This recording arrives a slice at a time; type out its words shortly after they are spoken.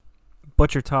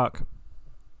Butcher Talk.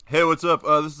 Hey, what's up?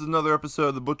 This is another episode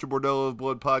of the Butcher Bordello of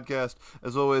Blood podcast.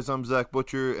 As always, I'm Zach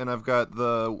Butcher, and I've got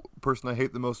the person I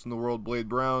hate the most in the world, Blade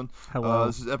Brown. Hello.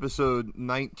 This is episode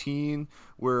 19.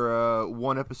 We're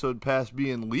one episode past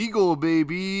being legal,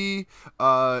 baby.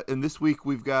 And this week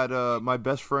we've got my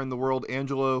best friend in the world,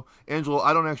 Angelo. Angelo,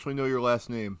 I don't actually know your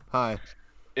last name. Hi.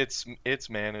 It's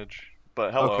Manage,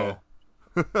 but hello.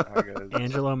 Okay. Hi, guys.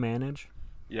 Angelo Manage.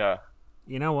 Yeah,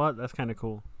 You know what? That's kind of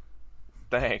cool.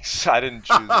 thanks. I didn't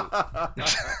choose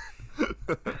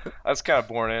it. I was kind of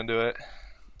born into it.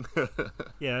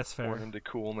 Yeah, that's Born fair. into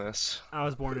coolness. I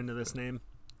was born into this name.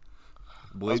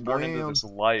 I was Blade born into Brown. this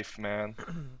life, man.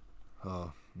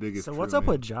 Oh, biggest. So what's true, up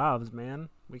man. with jobs, man?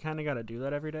 We kind of got to do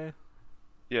that every day.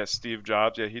 Yeah, Steve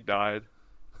Jobs. Yeah, he died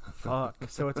Fuck.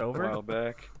 So it's a over? while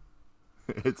back.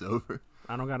 It's over.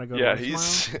 I don't got to go Yeah, to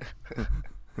he's.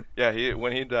 Yeah,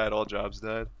 when he died, all jobs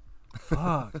died.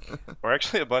 Fuck. Or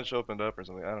actually, a bunch opened up or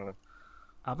something. I don't know.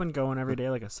 I've been going every day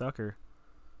like a sucker.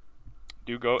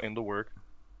 Do you go into work,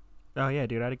 Oh, yeah,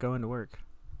 dude. I had to go into work.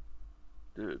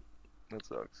 dude? That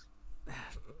sucks.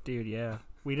 Dude, yeah.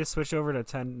 We just switched over to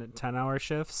 10-hour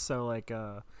shifts, so, like,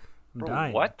 I'm Bro,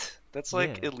 dying. what? That's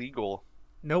like Yeah. illegal.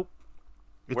 Nope.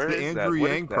 It's Where the is that? Andrew What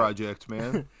is Yang that? project,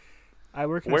 man. I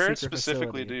work in a Where secret specifically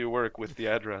facility. do you work with the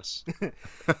address?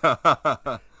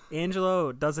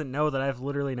 Angelo doesn't know that I've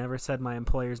literally never said my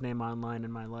employer's name online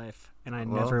in my life, and I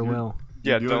Well, never you're- will.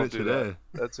 Yeah, doing don't it do today.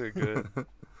 that. That's a good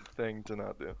thing to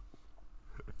not do.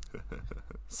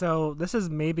 So this is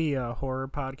maybe a horror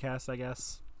podcast, I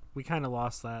guess. We kind of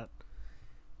lost that,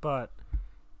 but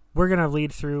we're gonna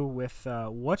lead through with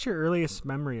what's your earliest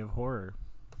memory of horror?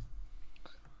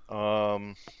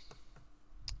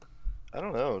 I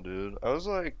don't know, dude. I was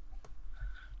like,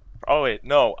 oh wait,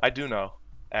 no, I do know,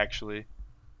 actually.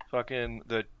 Fucking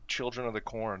the Children of the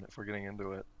Corn. If we're getting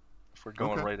into it, if we're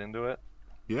going Okay. right into it,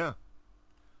 Yeah.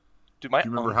 dude. My Do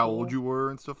you remember how uncle- old you were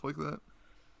and stuff like that?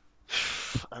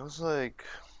 I was like,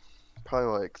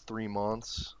 probably like 3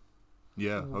 months,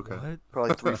 Yeah. Okay. What?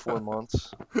 probably 3-4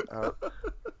 months.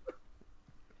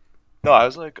 No, I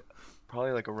was like,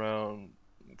 probably like around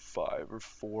 5 or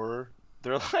 4.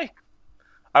 They're like,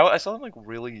 I saw them like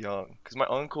really young, cause my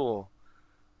uncle,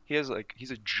 he's a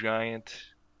giant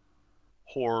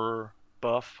horror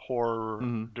buff,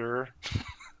 horror.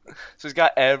 So he's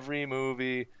got every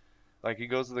movie. Like he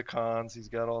goes to the cons. He's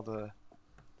got all the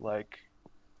like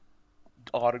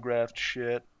autographed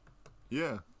shit.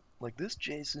 Yeah. Like this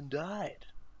Jason died.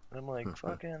 And I'm like,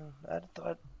 fucking, I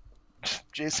thought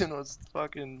Jason was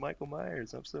fucking Michael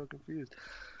Myers. I'm so confused.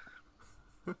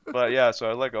 But yeah, so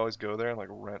I like always go there and like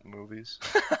rent movies.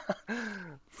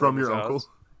 From his your house. uncle?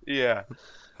 Yeah.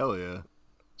 Hell yeah.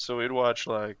 So we'd watch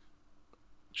like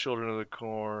Children of the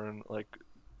Corn, like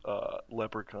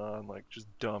Leprechaun, like just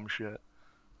dumb shit.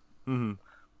 Mm-hmm.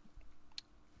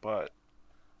 But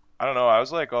I don't know, I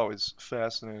was like always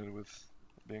fascinated with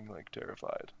being like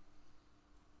terrified.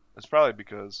 It's probably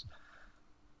because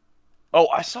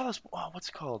I saw this what's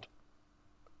it called?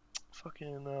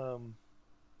 Fucking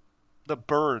The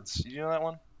Birds. You know that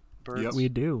one? Birds. Yep. We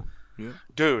do.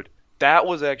 Dude, that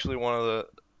was actually one of the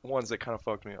ones that kind of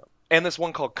fucked me up. And this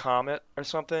one called Comet or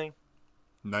something.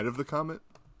 Night of the Comet?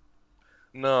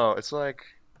 No, it's like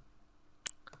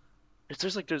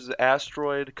there's an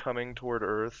asteroid coming toward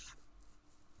Earth,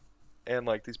 and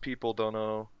like these people don't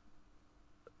know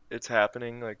it's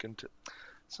happening. Like,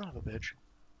 son of a bitch.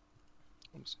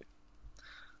 Let me see.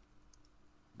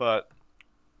 But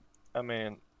I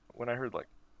mean, when I heard like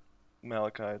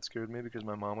Malachi, it scared me because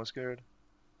my mom was scared.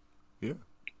 Yeah.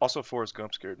 Also, Forrest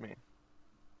Gump scared me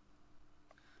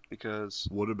because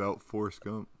What about Forrest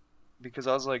Gump?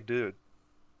 I was like, dude,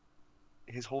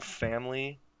 his whole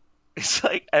family, it's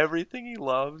like everything he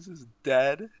loves is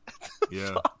dead.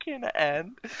 Yeah. Fucking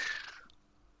end.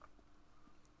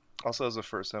 Also, it was the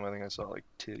first time I think I saw like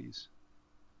titties,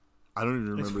 I don't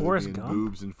even It's remember there Forrest being Gump?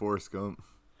 boobs in Forrest Gump.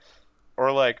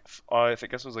 or like I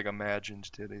guess it was like imagined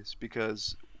titties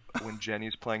because when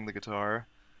Jenny's playing the guitar,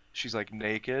 she's like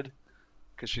naked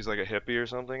because she's like a hippie or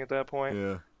something at that point,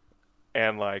 Yeah.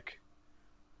 and like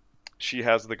she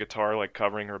has the guitar like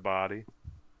covering her body.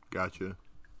 Gotcha.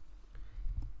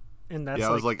 And that's Yeah,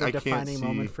 I was like like, the I can't defining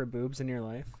moment see- for boobs in your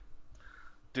life.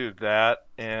 Dude, that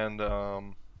and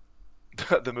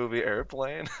the movie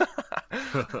Airplane.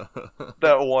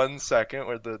 That 1 second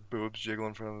where the boobs jiggle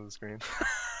in front of the screen.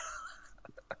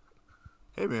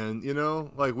 Hey man, you know,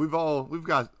 like we've all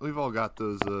got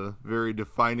those very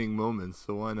defining moments,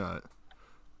 so why not?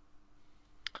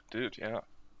 Dude, yeah.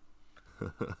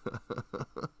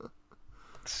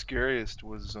 Scariest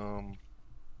was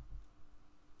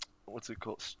what's it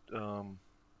called?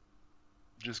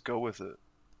 just go with it.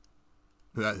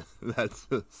 That's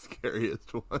the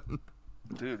scariest one.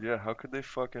 Dude, yeah, how could they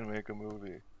fucking make a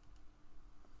movie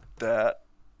that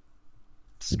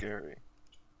scary?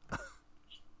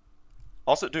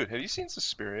 Also, dude, have you seen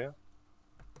Suspiria?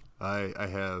 I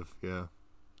have, yeah.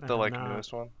 I The have like not.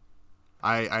 newest one?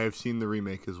 I have seen the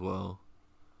remake as well.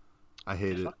 I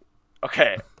hate it.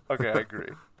 Okay, I agree.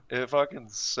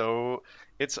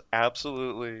 It's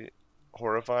absolutely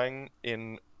horrifying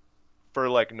for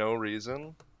like no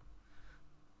reason.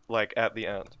 Like at the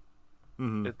end,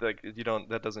 Hmm.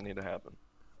 that doesn't need to happen.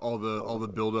 All the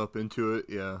build up into it,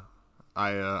 yeah.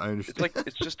 I It's understand. like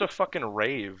it's just a fucking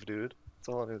rave, dude. That's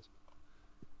all it is.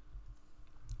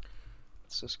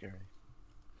 It's so scary.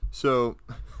 So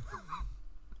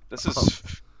This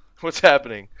is what's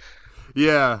happening.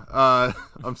 yeah,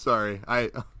 I'm sorry.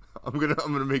 I'm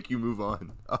gonna make you move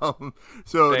on.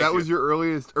 So Thank that you. was your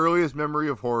earliest memory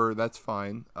of horror. That's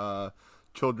fine.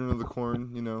 Children of the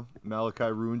Corn, Malachi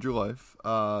ruined your life.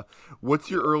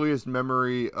 What's your earliest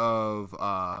memory of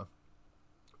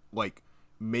like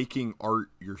making art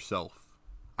yourself?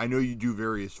 I know you do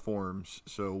various forms,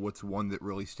 so what's one that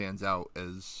really stands out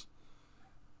as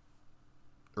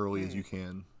early as you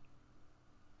can?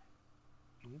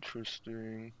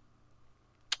 Interesting.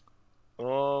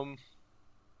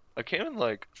 I came in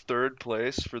like third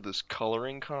place for this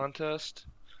coloring contest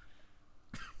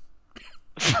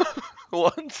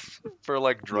once for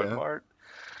like Drug Yeah. Mart,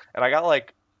 and I got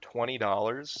like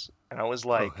 $20, and I was Oh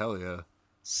like hell yeah,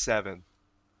 7,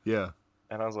 yeah.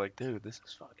 and I was like, dude, this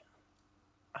is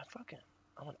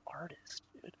I'm an artist,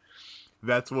 dude.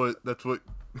 That's what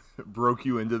broke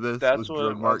you into this. That's was what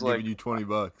Drug I Mart was like- giving you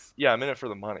 $20? Yeah, I'm in it for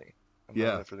the money. I'm not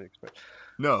Yeah. in it for the experience.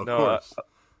 No, of No, course.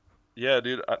 Yeah,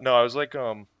 dude. No, I was like, I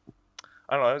don't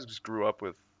know. I just grew up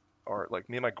with art. Like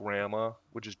me and my grandma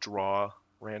would just draw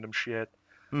random shit.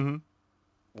 Mm-hmm.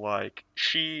 Like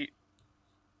she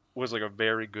was like a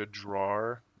very good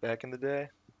drawer back in the day,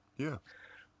 Yeah.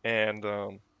 and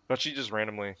but she just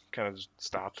randomly kind of just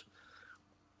stopped.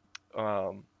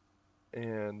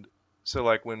 And so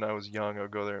like when I was young, I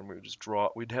would go there and we would just draw.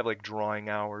 We'd have like drawing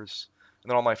hours, and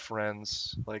then all my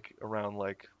friends, like around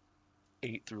like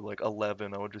 8 through like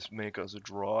 11, I would just make us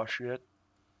draw shit.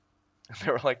 And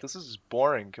they were like, "This is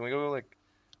boring. Can we go like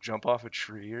jump off a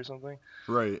tree or something?"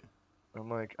 Right. I'm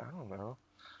like, "I don't know."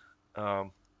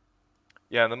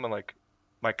 Yeah, and then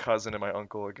my cousin and my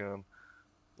uncle again,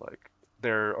 like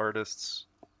they're artists,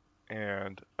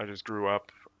 and I just grew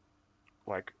up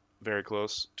like very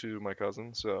close to my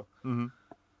cousin, so Mm-hmm.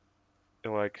 it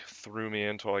like threw me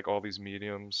into like all these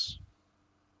mediums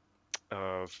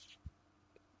of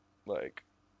like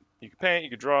you could paint, you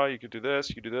could draw, you could do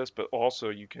this, but also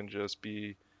you could just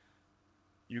be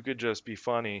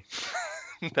funny.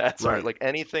 That's Right. art. Like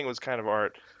anything was kind of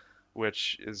art,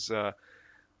 which is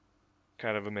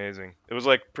kind of amazing. It was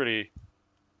like pretty.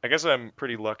 I guess I'm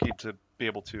pretty lucky to be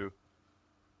able to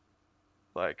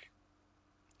like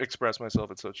express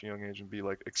myself at such a young age and be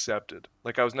like accepted.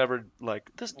 Like I was never like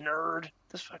this nerd,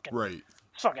 this fucking Right.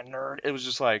 nerd. It was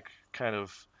just like kind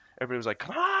of everybody was like,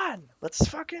 "Come on, let's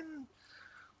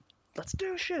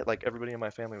do shit." Like everybody in my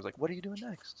family was like, "What are you doing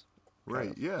next?" Kind Right.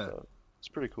 of. Yeah. So, it's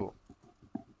pretty cool.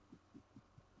 I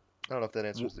don't know if that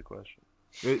answers the question.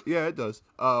 Yeah, it does.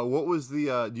 What was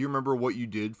the? Do you remember what you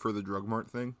did for the Drug Mart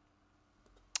thing?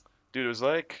 Dude, it was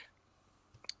like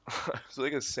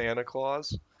a Santa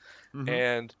Claus, Mm-hmm.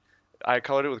 and I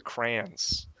colored it with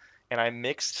crayons, and I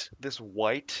mixed this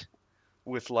white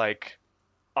with like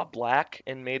a black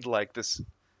and made like this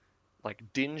like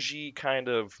dingy kind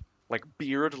of like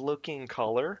beard looking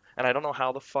color, and I don't know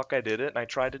how the fuck I did it, and I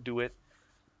tried to do it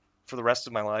for the rest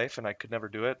of my life, and I could never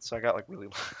do it, so I got like really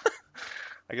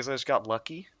I guess I just got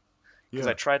lucky because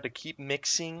Yeah. I tried to keep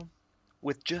mixing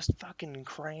with just fucking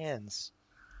crayons.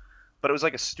 But it was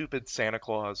like a stupid Santa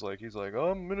Claus. Like he's like,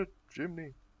 "Oh, I'm in a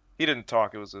chimney." He didn't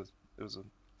talk. It was a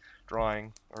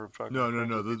drawing or fucking. No.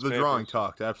 printed The these drawing papers.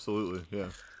 talked. Absolutely. Yeah.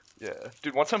 Yeah,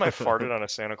 dude. One time I farted on a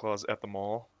Santa Claus at the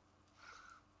mall,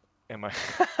 and my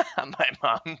my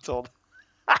mom told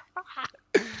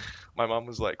my mom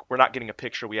was like, "We're not getting a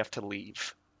picture. We have to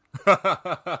leave."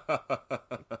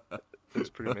 It was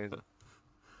pretty amazing.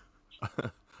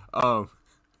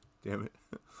 Damn it.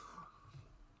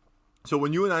 So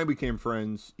when you and I became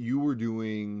friends, you were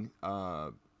doing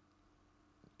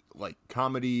like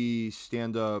comedy,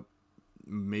 stand up,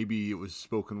 maybe it was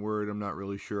spoken word. I'm not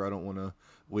really sure. I don't want to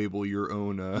label your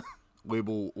own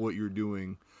label what you're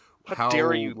doing. How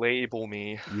dare you label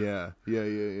me? Yeah.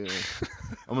 I'm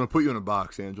gonna put you in a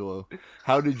box, Angelo.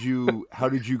 How did you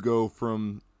go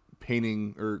from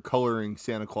painting or coloring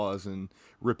Santa Claus and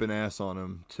ripping ass on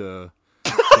him to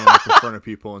standing up in front of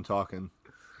people and talking.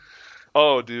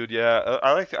 Oh, dude, yeah.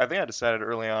 I think I decided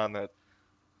early on that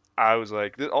I was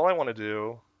like, all I want to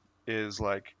do is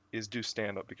do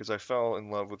stand up because I fell in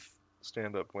love with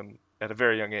stand up when at a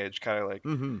very young age, kind of like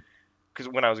Mm-hmm.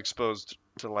 because when I was exposed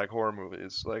to like horror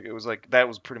movies, like it was like that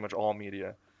was pretty much all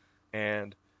media,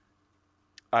 and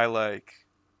I like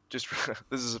just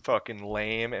this is fucking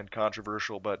lame and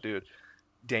controversial, but dude,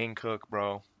 Dane Cook,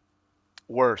 bro,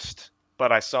 worst.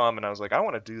 But I saw him and I was like, I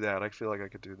want to do that. I feel like I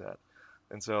could do that,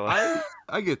 and so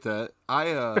I get that.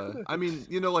 I mean,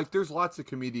 like there's lots of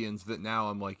comedians that now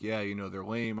I'm like, yeah, they're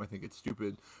lame. I think it's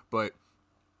stupid, but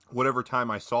whatever time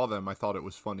I saw them, I thought it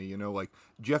was funny. Like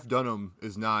Jeff Dunham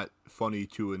is not funny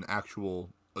to an actual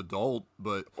adult,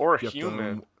 but or a Jeff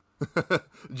human.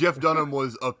 Jeff Dunham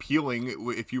was appealing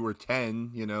if you were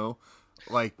 10,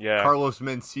 like Yeah. Carlos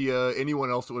Mencia, anyone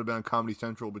else that would have been on Comedy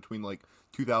Central between like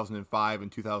 2005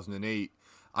 and 2008.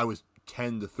 I was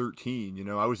 10 to 13,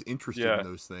 I was interested Yeah. in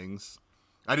those things.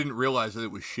 I didn't realize that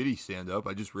it was shitty stand up.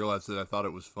 I just realized that I thought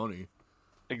it was funny.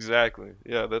 Exactly.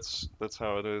 Yeah, that's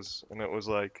how it is. And it was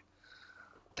like,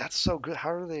 that's so good.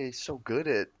 How are they so good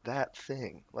at that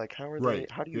thing? Like, Right.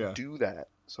 how do you Yeah. do that?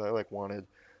 So I like wanted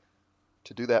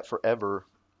to do that forever.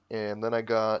 And then I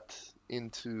got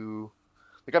into,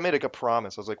 like, I made like a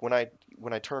promise. I was like, when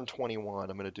I turn 21,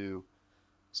 I'm gonna do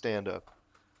stand up.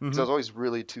 Because I Hmm. was always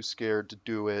really too scared to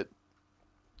do it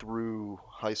through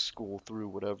high school, through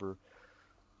whatever,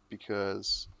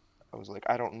 because I was like,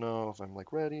 I don't know if I'm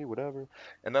like ready, whatever.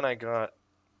 And then um,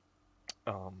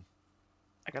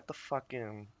 I got the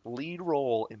fucking lead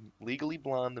role in Legally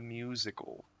Blonde the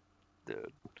musical,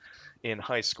 dude, in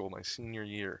high school, my senior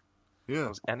year. I Yeah.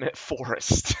 was Emmett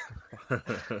Forrest.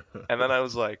 And then I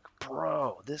was like,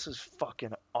 bro, this is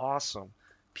fucking awesome.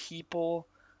 People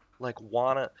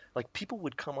people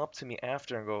would come up to me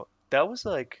after and go, that was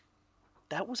like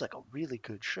a really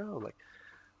good show. Like,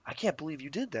 I can't believe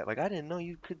you did that. Like, I didn't know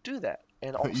you could do that.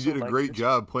 And You also, did a like, great this,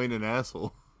 job playing an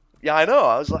asshole. yeah, I know.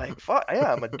 I was like, fuck,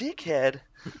 yeah, I'm a dickhead.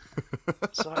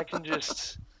 So I can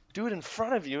just do it in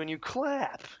front of you and you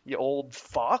clap, you old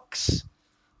fox.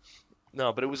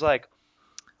 No, but it was like,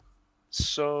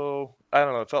 so, I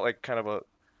don't know. It felt like kind of a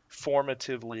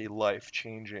formatively life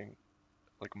changing,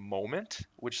 like, moment,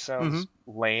 which Hmm. sounds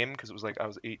lame because it was like I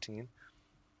was 18.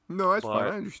 No, that's fine.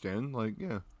 But, I understand. Like,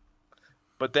 yeah.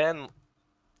 but then,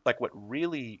 like, what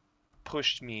really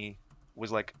pushed me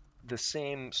was like the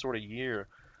same sort of year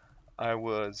I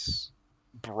was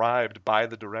bribed by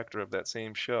the director of that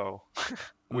same show,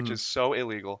 which Hmm. is so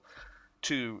illegal,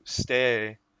 to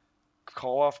stay,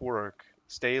 call off work,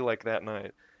 stay like that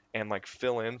night, and like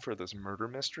fill in for this murder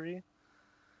mystery.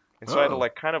 And so I had to Oh.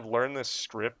 like kind of learn this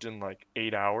script in like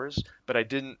 8 hours, but I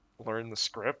didn't learn the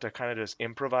script. I kind of just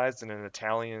improvised in an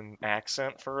Italian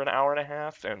accent for an hour and a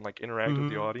half and like interacted with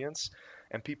the Hmm. audience.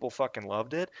 And people fucking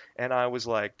loved it. And I was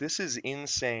like, this is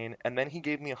insane. And then he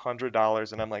gave me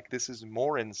 $100, and I'm like, this is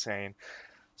more insane.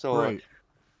 So Right.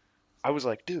 I was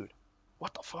like, dude,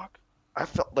 what the fuck? I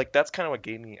felt like that's kind of what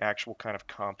gave me actual kind of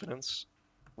confidence,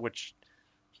 which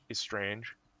is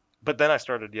strange. But then I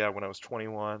started, yeah, when I was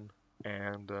 21,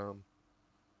 and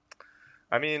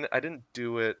I mean, I didn't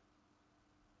do it.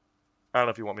 I don't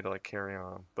know if you want me to like carry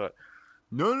on, but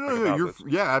No, no, like no. about this.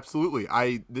 Yeah, absolutely.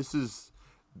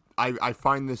 I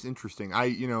find this interesting.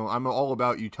 I'm all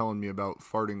about you telling me about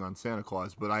farting on Santa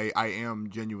Claus, but I am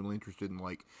genuinely interested in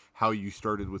like how you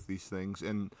started with these things,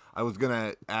 and I was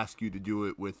gonna ask you to do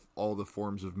it with all the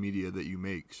forms of media that you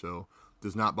make, so it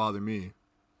does not bother me.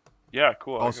 Yeah,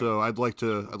 cool. I can. Also, I'd like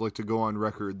to go on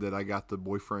record that I got the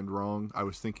boyfriend wrong. I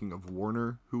was thinking of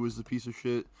Warner, who was the piece of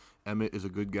shit. Emmett is a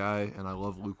good guy, and I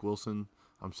love Luke Wilson.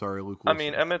 I'm sorry, Luke I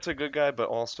mean, Wilson. Emmett's a good guy, but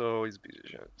also he's a piece of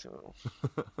shit too.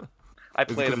 I Is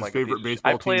it played because him his like a piece favorite of shit. I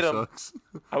baseball team played him. sucks?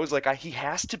 I was like, he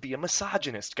has to be a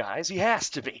misogynist, guys. He has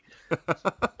to be.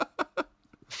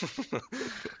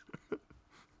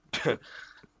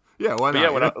 Yeah, why But yeah,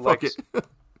 not? when I Fuck like, it.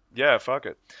 yeah, fuck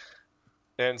it.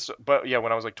 And so, but yeah,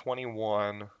 when I was like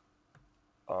 21,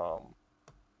 um,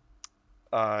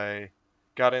 I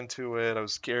got into it. I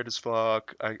was scared as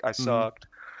fuck. I Hmm. sucked,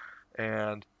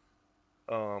 and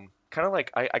kind of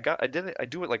like I did it. I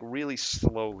do it like really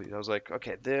slowly. I was like,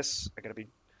 okay, this I gotta be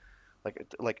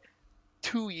like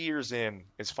 2 years in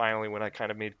is finally when I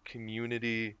kind of made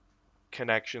community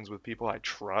connections with people I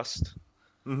trust.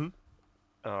 Hmm.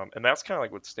 And that's kind of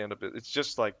like what stand up is. It's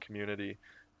just like community,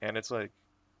 and it's like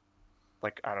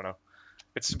I don't know.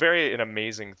 It's very an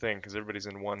amazing thing because everybody's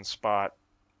in one spot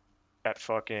at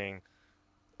fucking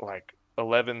like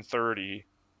 11:30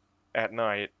 at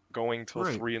night, going till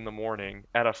Right. 3 in the morning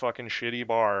at a fucking shitty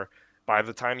bar, by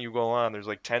the time you go on, there's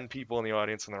like 10 people in the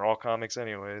audience and they're all comics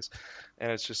anyways.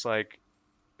 And it's just like,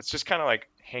 it's just kind of like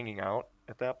hanging out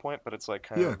at that point, but it's like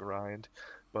kind of Yeah. a grind.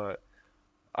 But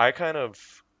I kind of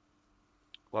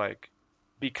like,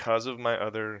 because of my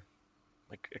other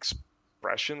like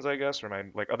expressions, I guess, or my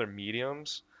like other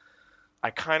mediums,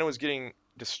 I kind of was getting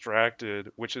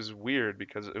distracted, which is weird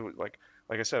because it was like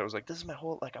I said, it was like this is my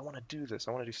whole like I want to do this,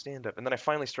 I want to do stand up, and then I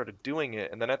finally started doing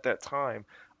it, and then at that time,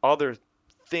 other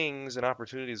things and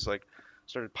opportunities like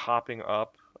started popping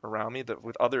up around me that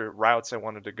with other routes I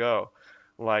wanted to go,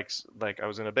 like I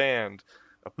was in a band,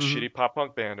 a Mm-hmm. shitty pop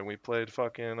punk band, and we played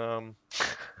fucking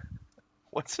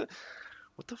what's it,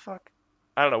 what the fuck,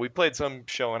 I don't know, we played some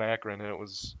show in Akron, and it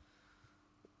was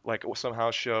like some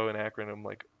house show in Akron, and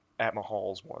like at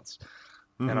Mahal's once.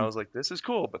 And I Mm-hmm. was like, this is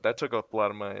cool, but that took up a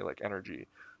lot of my like energy.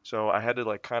 So I had to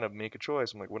like kind of make a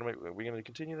choice. I'm like, are we gonna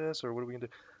continue this or what are we gonna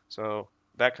do? So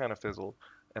that kind of fizzled.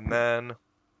 And then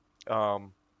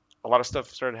a lot of stuff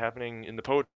started happening in the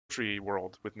poetry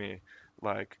world with me.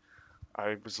 Like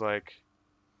I was like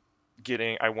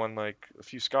I won like a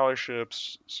few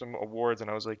scholarships, some awards, and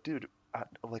I was like, dude,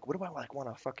 like what do I like want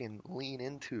to fucking lean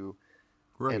into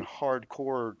and Right.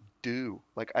 hardcore do?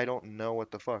 Like I don't know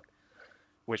what the fuck.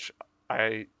 Which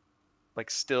I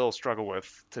like still struggle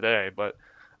with today, but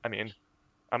I mean,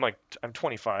 I'm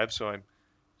 25, so I'm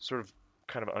sort of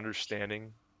kind of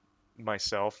understanding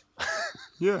myself,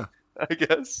 Yeah. I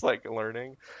guess, like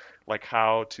learning like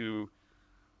how to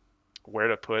where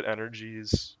to put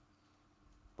energies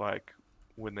like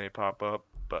when they pop up,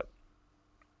 but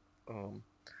um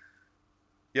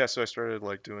yeah, so I started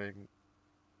like doing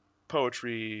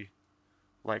poetry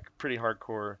like pretty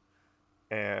hardcore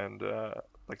and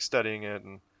like studying it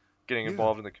and getting Yeah.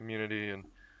 involved in the community and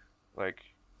like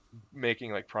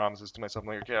making like promises to myself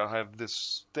like okay, I'll have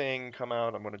this thing come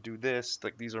out, I'm going to do this,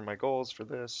 like these are my goals for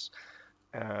this.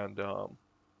 And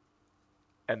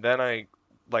then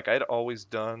I'd always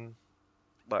done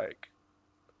like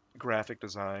graphic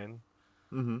design,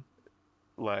 Mm-hmm.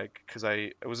 like cuz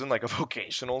I was in like a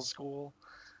vocational school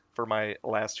for my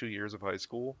last 2 years of high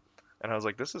school, and I was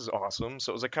like this is awesome.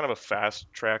 So it was like kind of a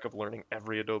fast track of learning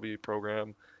every Adobe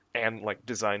program and like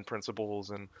design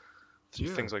principles and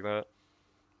Yeah. things like that.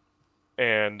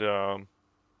 And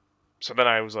so then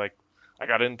I was like, I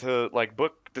got into like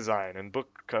book design and book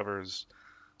covers.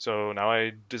 So now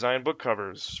I design book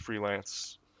covers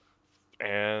freelance,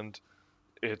 and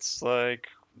it's like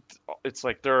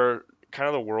they're kind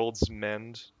of the worlds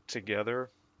mend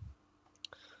together.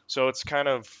 So it's kind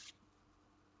of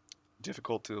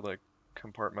difficult to like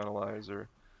compartmentalize or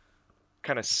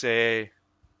kind of say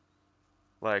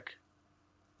like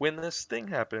when this thing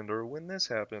happened or when this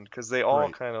happened because they all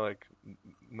Right. kind of like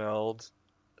meld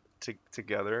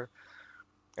together,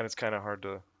 and it's kind of hard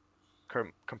to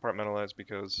compartmentalize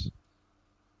because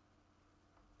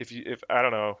if I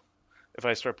don't know, if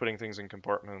I start putting things in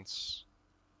compartments,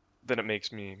 then it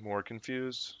makes me more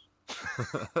confused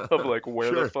of like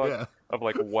where the Sure. fuck Yeah. of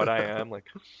like what I am. Like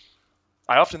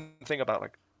I often think about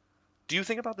like, do you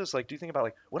think about this? Like, do you think about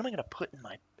like what am I gonna put in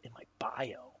my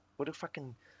bio? What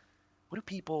do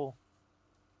people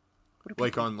what do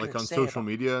Like people on gonna say social about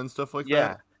me? media and stuff like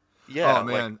Yeah, that. yeah, Oh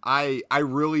like man, I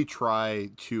really try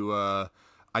to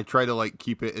I try to like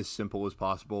keep it as simple as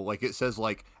possible. Like it says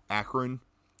like Akron,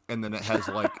 and then it has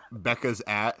like Becca's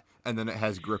at, and then it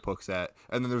has Grip Hook's at,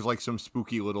 and then there's like some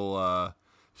spooky little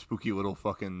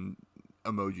fucking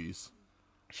emojis.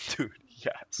 dude,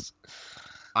 yes,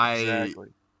 I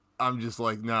exactly, I'm just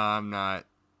like, nah, I'm not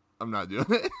doing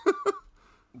it.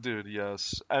 dude,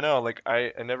 yes. I know, like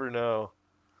I never know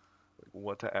like,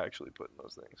 what to actually put in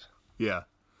those things. Yeah.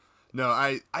 No,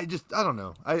 I don't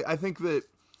know. I think that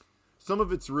some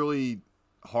of it's really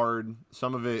hard.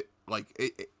 Some of it, like,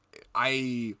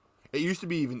 it used to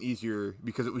be even easier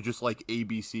because it was just like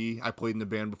ABC. I played in a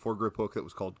band before Grip Hook that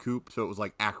was called Coop. So it was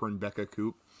like Akron, Becca,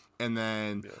 Coop. And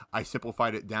then Yeah. I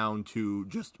simplified it down to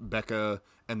just Becca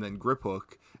and then Grip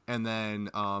Hook. And then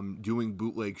doing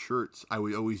bootleg shirts, I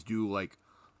would always do like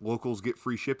locals get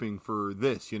free shipping for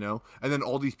this, you know? And then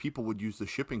all these people would use the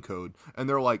shipping code. And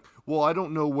they're like, well, I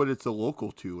don't know what it's a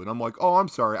local to. And I'm like, oh, I'm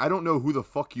sorry. I don't know who the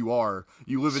fuck you are.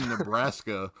 You live in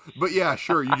Nebraska. But yeah,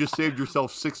 sure. You just saved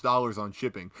yourself $6 on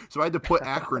shipping. So I had to put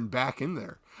Akron back in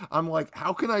there. I'm like,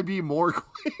 how can I be more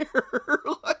clear?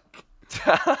 Like,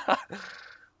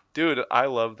 Dude, I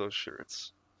love those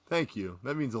shirts. thank you.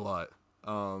 That means a lot.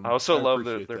 I also I love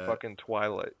appreciate their that. fucking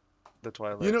Twilight. the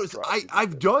Twilight. You know, drop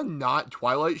I've shit. done not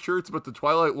Twilight shirts, but the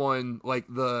Twilight one, like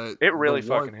It really the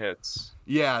one, fucking hits.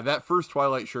 yeah, that first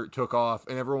Twilight shirt took off,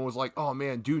 and everyone was like, "Oh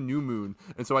man, do New Moon."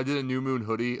 And so I did a New Moon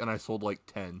hoodie, and I sold like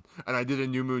 10. And I did a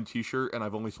New Moon T-shirt, and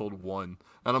I've only sold 1.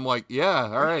 And I'm like, "Yeah,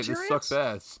 all right, this sucks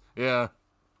ass." Yeah.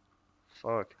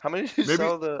 Fuck. How many did you Maybe-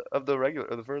 sell of the regular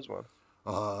or the first one?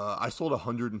 I sold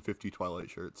 150 Twilight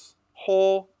shirts.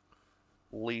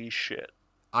 Holy shit.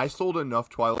 I sold enough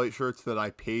Twilight shirts that I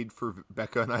paid for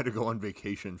Becca and I to go on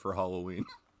vacation for Halloween.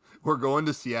 We're going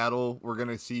to Seattle. We're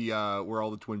gonna see where all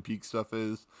the Twin Peaks stuff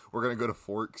is. We're gonna go to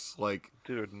Forks. Like,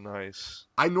 Dude, nice.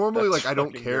 I normally That's I don't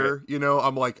fucking care. great. You know,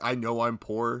 I'm like, I know I'm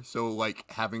poor, so like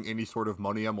having any sort of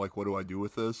money, I'm like, what do I do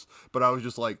with this? But I was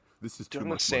just like, this is too Dude, I'm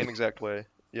the much same money. exact way.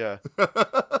 Yeah.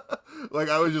 Like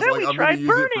I was just Then like, we I'm gonna tried use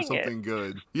it for burning it. something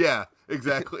good. Yeah,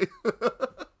 exactly.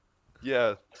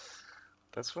 Yeah.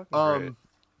 That's fucking great.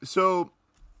 So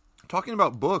talking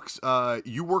about books,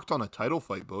 you worked on a Title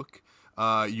Fight book.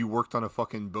 You worked on a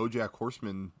fucking BoJack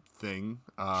Horseman thing.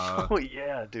 Oh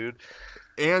yeah, dude.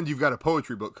 And you've got a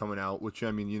poetry book coming out, which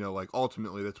I mean, you know, like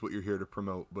ultimately that's what you're here to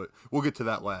promote. But we'll get to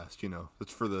that last. You know,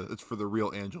 it's for the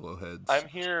real Angelo heads. I'm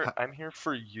here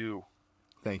for you.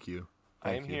 Thank you.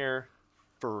 I'm here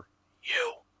for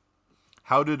you.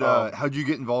 How'd you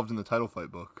get involved in the Title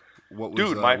Fight book? What was,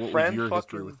 Dude, my what friend was your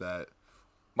history fucking- with that?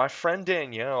 My friend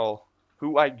Danielle,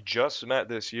 who I just met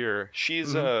this year,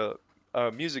 she's a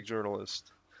music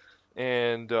journalist,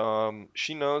 and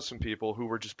she knows some people who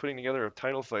were just putting together a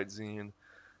Title Fight zine,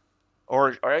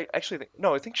 or I actually think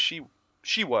no, I think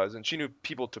she was, and she knew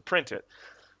people to print it,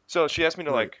 so she asked me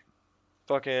to Right. like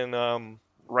fucking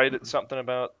write something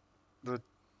about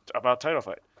Title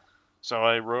Fight. So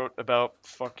I wrote about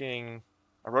fucking.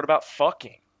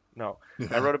 No,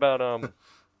 I wrote about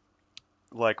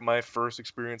like my first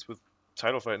experience with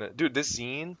Title Fight. And dude, this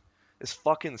zine is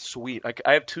fucking sweet.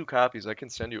 I have 2 copies. I can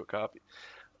send you a copy.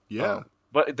 Yeah.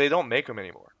 But they don't make them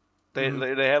anymore. They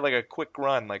Mhm. they had like a quick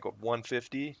run, like a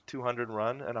 150, 200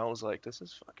 run, and I was like, this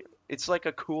is fucking. It's like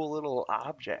a cool little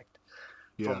object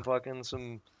Yeah. from fucking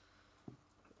some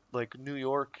like New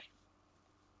York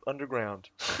underground.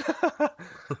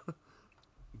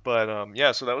 But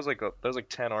yeah, so that was like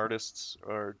 10 artists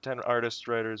or 10 artists,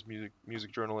 writers,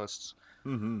 music journalists,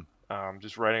 Mm-hmm.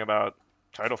 just writing about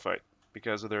Title Fight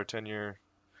because of their 10-year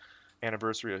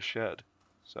anniversary of Shed.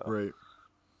 So Right.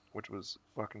 which was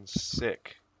fucking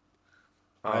sick.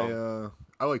 I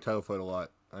like Title Fight a lot.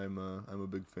 I'm a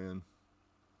big fan.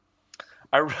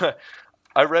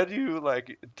 I read you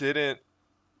like didn't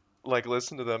like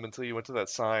listen to them until you went to that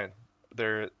sign.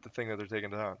 The thing that they're taking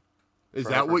down. Is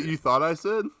For that what Hyperview. you thought I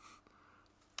said?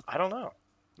 I don't know.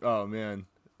 Oh man.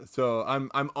 So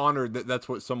I'm honored that that's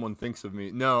what someone thinks of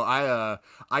me. No, I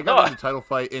got Oh. into Title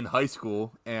Fight in high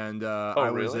school, and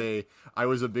really? I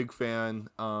was a big fan.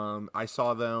 I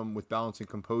saw them with Balance and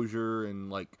Composure in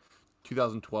like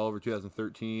 2012 or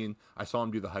 2013. I saw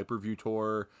them do the Hyperview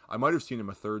tour. I might have seen them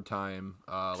a third time.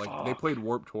 Like they Fuck. played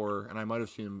Warped Tour, and I might have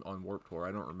seen them on Warped Tour.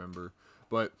 I don't remember,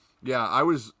 but yeah,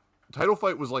 Title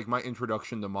Fight was like my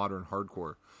introduction to modern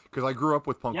hardcore because I grew up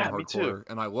with punk Yeah, and me hardcore,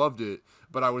 and I loved it.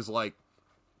 But I was like,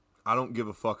 I don't give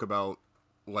a fuck about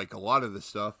like a lot of this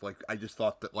stuff. Like I just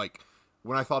thought that like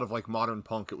when I thought of like modern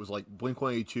punk, it was like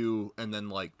Blink-182 and then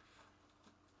like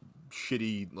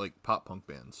shitty like pop punk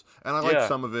bands. And I liked Yeah.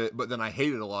 some of it, but then I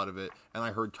hated a lot of it. And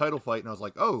I heard Title Fight and I was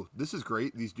like, oh, this is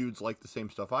great. These dudes like the same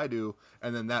stuff I do.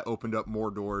 And then that opened up more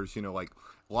doors, you know, like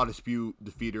La Dispute,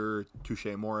 Defeater, Touche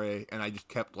Amore, and I just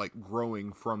kept like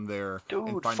growing from there and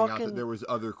Dude, finding out fucking- that there was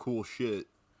other cool shit.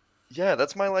 Yeah,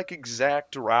 that's my like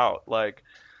exact route. Like,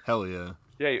 Hell yeah.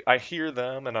 yeah, I hear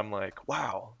them and I'm like,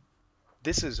 wow,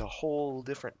 this is a whole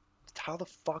different. How the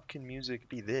fuck can music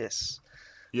be this?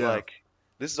 Yeah. Like,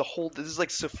 this is like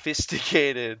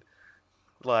sophisticated,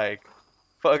 like,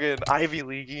 fucking Ivy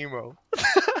League emo,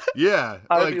 yeah.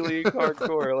 Ivy like- League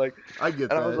hardcore. Like, I get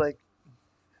and that. I was like,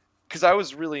 because I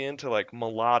was really into like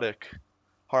melodic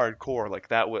hardcore. Like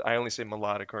that would I only say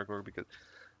melodic hardcore because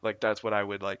like that's what I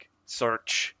would like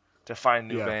search to find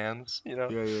new Yeah. bands, you know.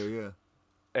 yeah, yeah, yeah.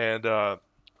 And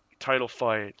Title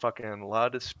Fight, fucking La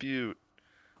Dispute,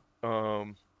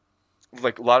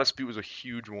 like La Dispute was a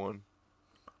huge one.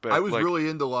 But I was like, really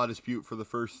into La Dispute for the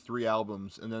first 3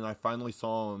 albums, and then I finally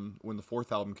saw him when the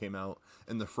 4th album came out,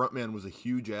 and the frontman was a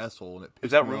huge asshole, and it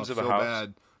pissed that me Rooms off of a so House?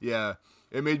 bad. Yeah,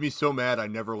 it made me so mad I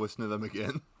never listened to them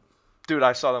again. dude,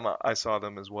 I saw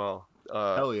them as well.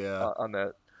 Hell yeah. On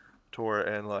that tour,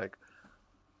 and like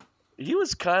he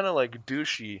was kind of like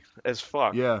douchey as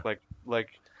fuck. Yeah. Like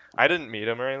I didn't meet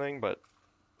him or anything, but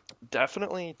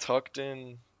definitely tucked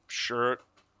in shirt,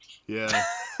 Yeah.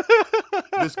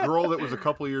 This girl that was a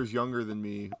couple years younger than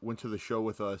me went to the show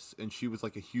with us, and she was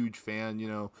like a huge fan. You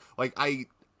know, like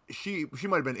she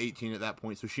might have been 18 at that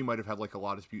point, so she might have had like a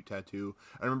La Dispute tattoo.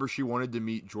 I remember she wanted to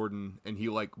meet Jordan, and he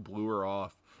like blew her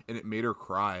off, and it made her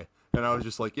cry. And I was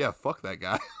just like, yeah, fuck that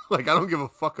guy. Like, I don't give a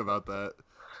fuck about that.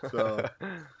 So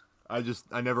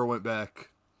I never went back.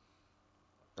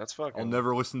 That's fucking. I'll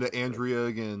never listen to Andrea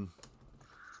again.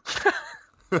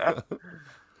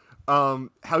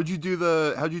 How'd you do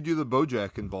the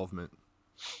BoJack involvement?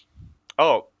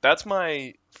 Oh, that's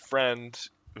my friend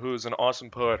who's an awesome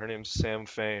poet. Her name's Sam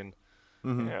Fain,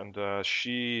 and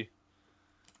we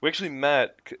actually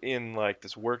met in like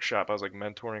this workshop. I was like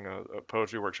mentoring a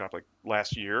poetry workshop like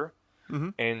last year,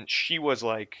 and she was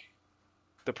like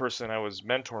the person I was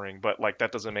mentoring, but like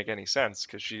that doesn't make any sense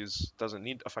because doesn't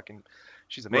need a fucking.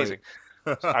 She's amazing.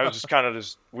 Right. So I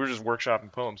was we were just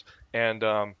workshopping poems, and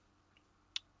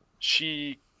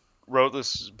she wrote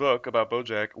this book about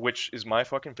BoJack, which is my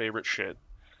fucking favorite shit.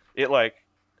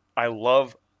 I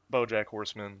love BoJack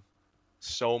Horseman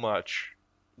so much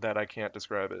that I can't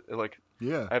describe it.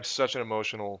 Yeah. I have such an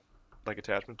emotional like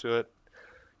attachment to it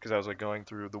because I was like going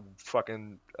through the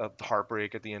fucking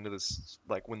heartbreak at the end of this,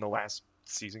 like when the last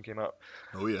season came out.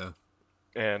 Oh yeah.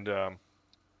 And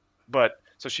but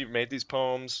so she made these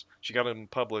poems. She got them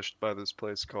published by this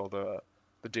place called The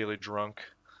Daily Drunk,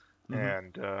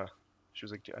 and she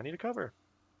was like, "I need a cover,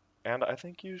 and I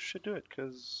think you should do it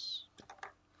because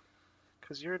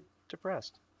you're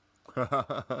depressed."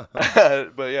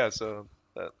 But yeah, so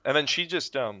and then she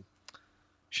just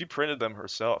she printed them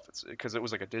herself. It's because it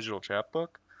was like a digital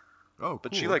chapbook. Oh, cool.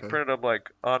 But she like printed them like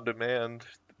on demand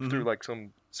through like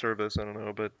some service. I don't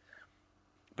know, but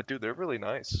dude, they're really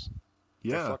nice.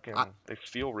 Yeah, they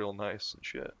feel real nice and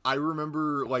shit. I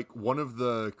remember like one of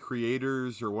the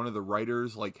creators or one of the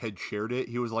writers like had shared it.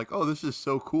 He was like, "Oh, this is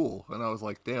so cool," and I was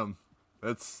like, "Damn,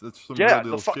 that's some real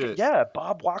deal shit." Yeah,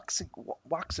 Bob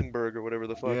Waxenberg or whatever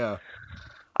the fuck. Yeah,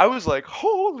 I was like,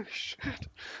 "Holy shit!"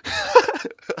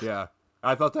 Yeah,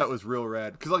 I thought that was real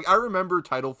rad because like I remember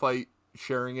Title Fight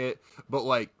sharing it, but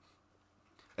like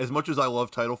as much as I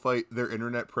love Title Fight, their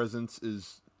internet presence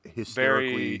is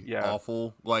hysterically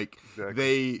awful. Like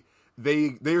exactly.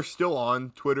 They're still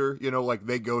on Twitter, you know, like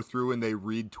they go through and they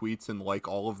read tweets and like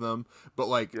all of them, but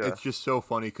like it's just so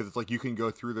funny because it's like you can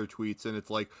go through their tweets and it's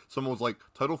like someone was like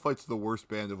Title Fight's the worst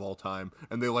band of all time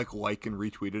and they like and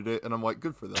retweeted it and I'm like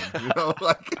good for them, you know.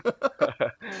 Like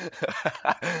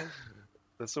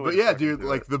but yeah, dude,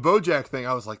 like the BoJack thing,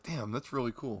 I was like, damn, that's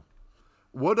really cool.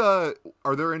 What are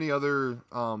there any other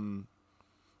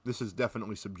this is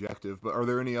definitely subjective, but are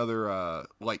there any other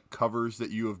like covers that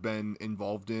you have been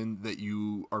involved in that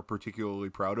you are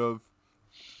particularly proud of?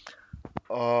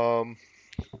 Or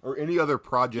any other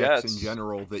projects in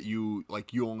general that you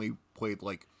only played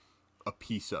like a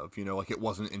piece of, you know, like it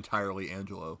wasn't entirely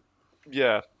Angelo.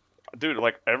 Yeah. Dude,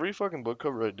 like every fucking book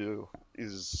cover I do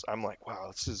I'm like, wow,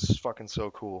 this is fucking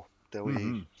so cool that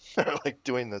we are like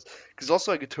doing this. Cuz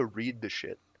also I get to read the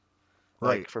shit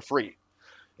like for free.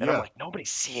 And I'm like,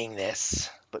 nobody's seeing this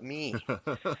but me.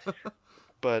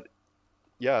 But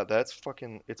yeah, that's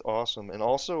fucking, it's awesome. And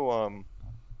also,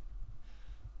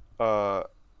 well,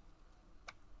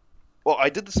 I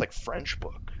did this like French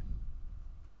book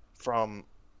from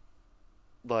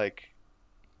like,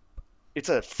 it's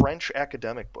a French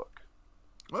academic book.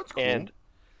 That's cool. And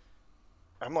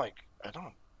I'm like, I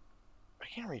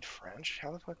can't read French.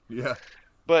 How the fuck? Yeah.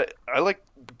 But I like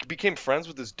became friends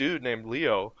with this dude named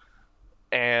Leo.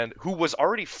 And who was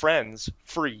already friends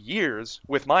for years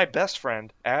with my best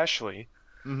friend, Ashley.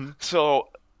 So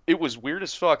it was weird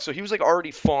as fuck. So he was like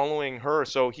already following her.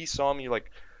 So he saw me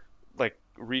like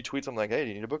retweets. I'm like, hey, do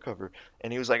you need a book cover?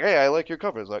 And he was like, hey, I like your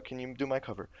cover. I was like, can you do my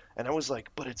cover? And I was like,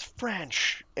 but it's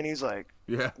French. And he's like,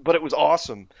 yeah. But it was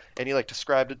awesome. And he like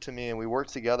described it to me and we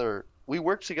worked together. We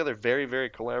worked together very, very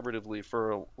collaboratively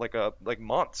for like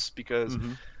months because,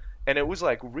 and it was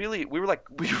like really, we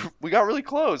got really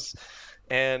close.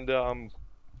 And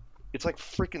it's like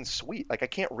freaking sweet. Like I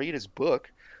can't read his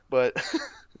book, but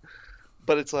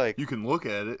but it's like you can look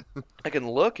at it. I can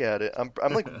look at it.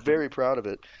 I'm like very proud of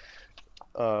it.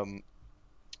 And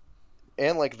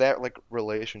like that like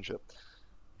relationship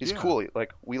is cool.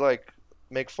 Like we like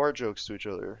make fart jokes to each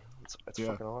other. It's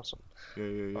fucking awesome.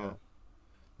 Yeah.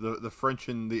 The French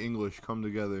and the English come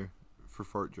together for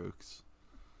fart jokes.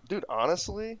 Dude,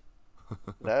 honestly,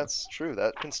 that's true.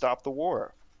 That can stop the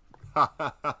war.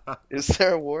 Is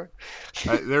there a war?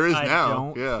 There is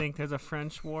now. I don't think there's a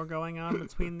French war going on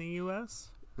between the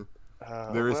U.S.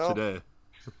 There is today.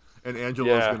 And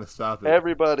Angelo's going to stop it.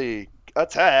 Everybody,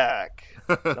 attack!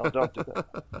 No, don't do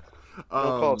that.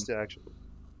 No calls to action.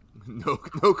 No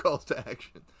calls to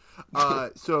action.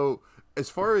 So as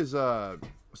far as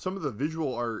some of the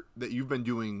visual art that you've been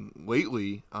doing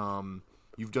lately,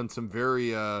 you've done some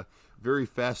very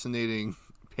fascinating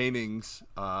paintings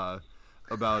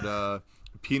about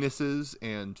penises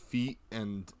and feet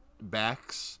and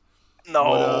backs.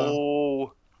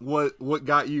 No. What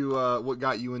got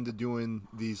you into doing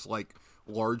these like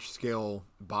large scale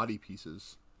body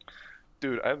pieces?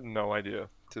 Dude, I have no idea,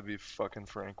 to be fucking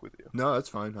frank with you. No, that's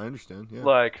fine. I understand. Yeah.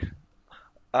 Like,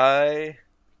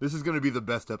 This is going to be the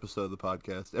best episode of the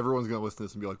podcast. Everyone's going to listen to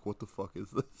this and be like, what the fuck is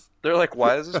this? they're like,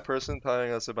 why is this person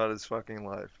telling us about his fucking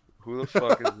life? Who the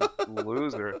fuck is this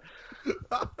loser?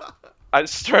 I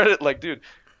started, like, dude,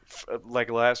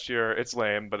 like last year, it's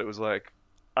lame, but it was like,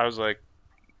 I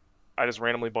just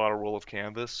randomly bought a roll of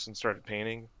canvas and started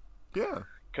painting. Yeah.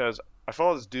 Because I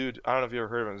follow this dude, I don't know if you ever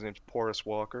heard of him, his name's Porus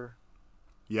Walker.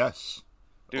 Yes.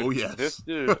 Dude, Oh, yes. This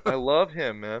dude, I love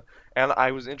him, man. And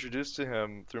I was introduced to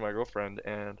him through my girlfriend,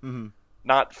 and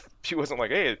she wasn't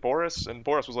like, hey, Boris, and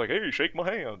Boris was like, hey, shake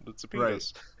my hand, it's a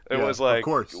penis. Right. It was like, of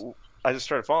course. I just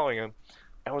started following him,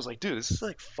 and I was like, dude, this is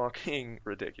like fucking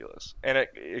ridiculous. And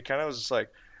it kind of was just like,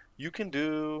 you can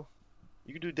do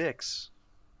dicks,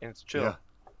 and it's chill. Yeah.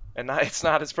 And it's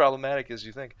not as problematic as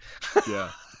you think.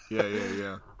 Yeah.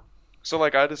 So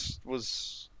like I just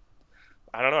was,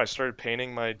 I don't know, I started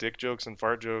painting my dick jokes and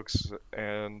fart jokes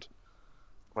and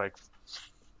like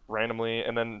randomly,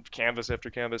 and then canvas after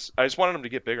canvas. I just wanted them to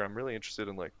get bigger. I'm really interested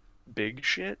in like big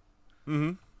shit,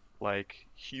 like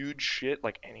huge shit,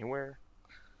 like anywhere.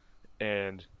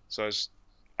 And so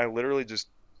I literally just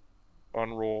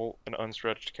unroll an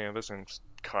unstretched canvas and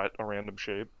cut a random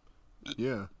shape.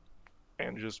 Yeah.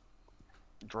 And just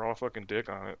draw a fucking dick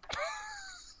on it.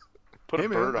 Put hey, a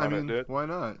bird man, on it, dude. Why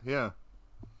not? Yeah.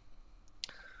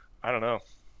 I don't know.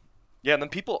 Yeah, and then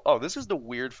people, oh, this is the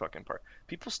weird fucking part.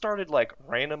 People started like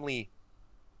randomly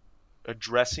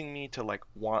addressing me to like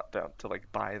want them, to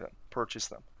like buy them, purchase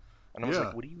them. And I was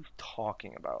like, what are you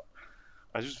talking about?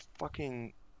 I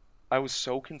was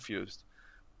so confused,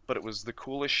 but it was the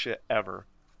coolest shit ever.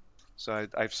 So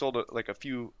I've sold like a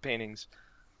few paintings,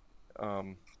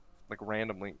 like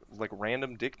randomly, like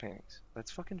random dick paintings.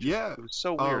 That's fucking just, yeah. It was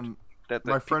so weird. That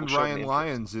my friend people showed Ryan me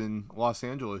Lyons in Los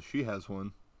Angeles, she has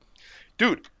one.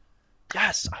 Dude,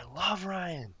 yes, I love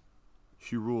Ryan.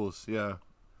 She rules, yeah.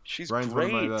 She's Ryan's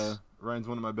great. Ryan's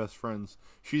one of my best friends.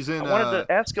 She's in. I wanted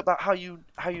to ask about how you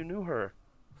knew her.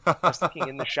 I was thinking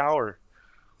in the shower.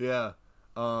 Yeah.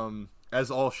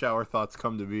 As all shower thoughts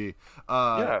come to be.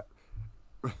 Yeah.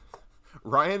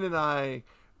 Ryan and I,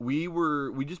 we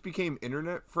just became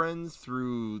internet friends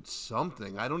through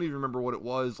something. I don't even remember what it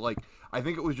was. Like, I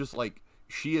think it was just like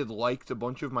she had liked a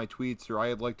bunch of my tweets or I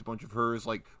had liked a bunch of hers.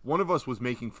 Like, one of us was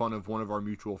making fun of one of our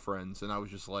mutual friends, and I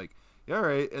was just like, yeah, all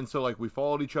right. And so, like, we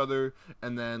followed each other,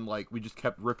 and then, like, we just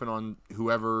kept ripping on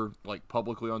whoever, like,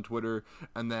 publicly on Twitter,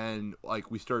 and then,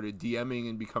 like, we started DMing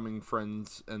and becoming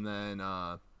friends, and then,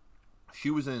 she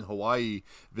was in Hawaii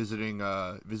visiting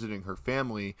her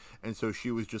family, and so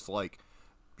she was just like,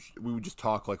 we would just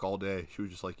talk like all day. She was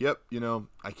just like, yep,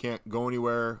 I can't go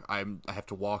anywhere. I have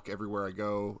to walk everywhere I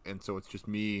go, and so it's just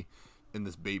me and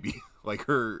this baby, like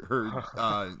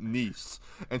her niece.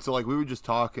 And so like we would just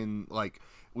talk, and like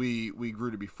we grew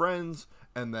to be friends,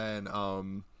 and then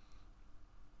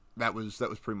that was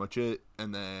pretty much it.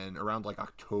 And then around like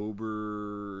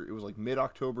October, it was like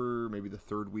mid-October, maybe the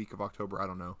third week of October, I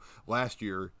don't know. Last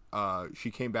year, she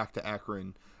came back to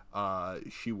Akron.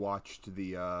 She watched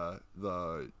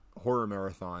the horror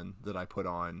marathon that I put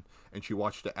on, and she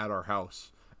watched it at our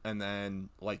house. And then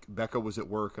like Becca was at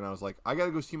work, and I was like, I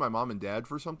gotta go see my mom and dad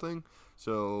for something,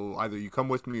 so either you come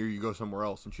with me or you go somewhere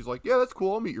else. And she's like, yeah, that's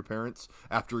cool, I'll meet your parents,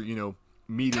 after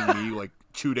meeting me like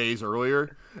 2 days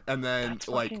earlier. And then That's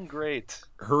like fucking great.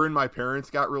 her and my parents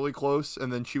got really close,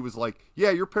 and then she was like,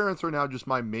 yeah, your parents are now just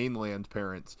my mainland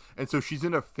parents. And so she's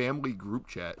in a family group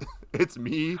chat. It's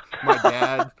me, my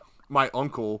dad, my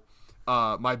uncle,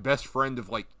 my best friend of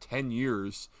like 10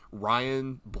 years,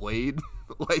 Ryan, Blade.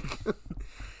 Like,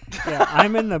 yeah,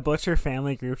 I'm in the Butcher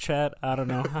family group chat. I don't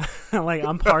know. Like,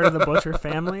 I'm part of the Butcher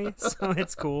family, so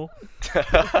it's cool.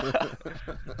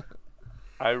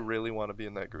 I really want to be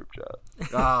in that group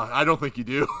chat. I don't think you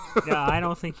do. Yeah, I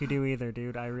don't think you do either,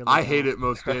 dude. I don't. Hate it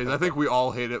most days. I think we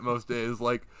all hate it most days.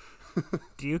 Like,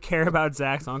 do you care about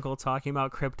Zach's uncle talking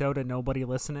about crypto to nobody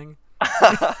listening?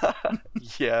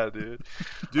 Yeah, dude.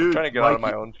 Dude, I'm trying to get out of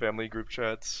my own family group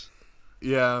chats.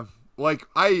 Yeah, like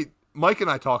Mike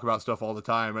and I talk about stuff all the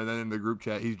time, and then in the group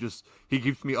chat, he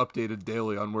keeps me updated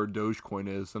daily on where Dogecoin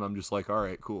is, and I'm just like, all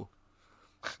right, cool.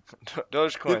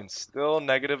 Dogecoin still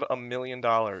negative $1 million.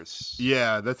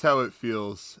 Yeah, that's how it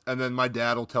feels. And then my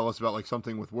dad will tell us about like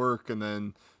something with work, and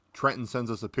then Trenton sends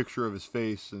us a picture of his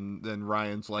face, and then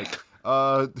Ryan's like,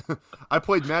 I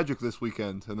played Magic this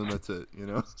weekend, and then that's it, you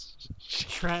know?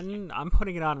 Trenton, I'm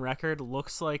putting it on record,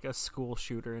 looks like a school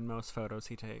shooter in most photos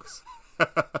he takes.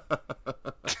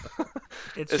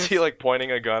 Is he like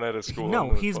pointing a gun at a school? No,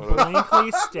 he's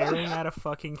blankly staring at a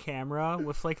fucking camera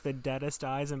with like the deadest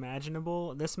eyes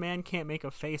imaginable. This man can't make a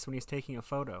face when he's taking a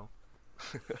photo.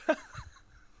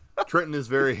 Trenton is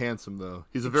very handsome, though.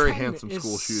 He's a very Trenton handsome is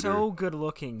school shooter. so good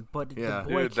looking, but Yeah. the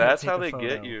boy Dude, can't that's take how a they photo.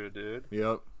 get you, dude.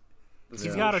 Yep. The He's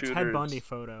school got a Ted shooters. Bundy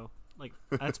photo. Like,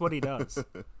 that's what he does.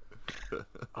 Oh,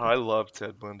 I love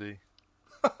Ted Bundy.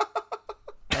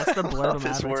 That's the blurb I'm Love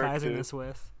his work, advertising dude. this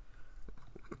with.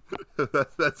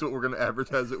 That's what we're going to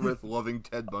advertise it with, loving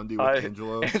Ted Bundy with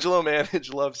Angelo. Angelo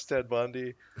Manage loves Ted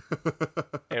Bundy,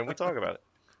 and we talk about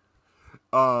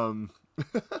it.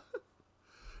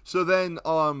 So then,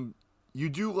 you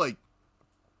do like,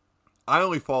 I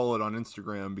only follow it on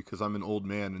Instagram because I'm an old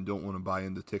man and don't want to buy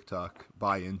into TikTok,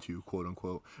 quote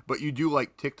unquote. But you do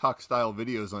like TikTok style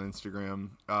videos on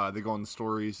Instagram. They go on the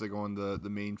stories, they go on the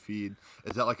main feed.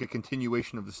 Is that like a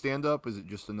continuation of the stand up? Is it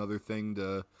just another thing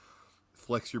to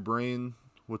flex your brain?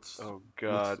 Oh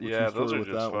God, what's yeah, in store those are with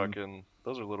just that one? fucking.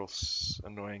 Those are little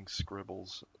annoying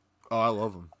scribbles. Oh, I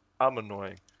love them. I'm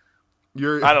annoying.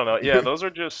 Your I don't know. Yeah, those are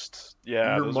just.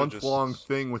 Yeah, your those month long are just...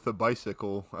 thing with a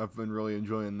bicycle. I've been really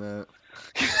enjoying that.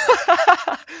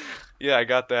 Yeah, I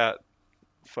got that.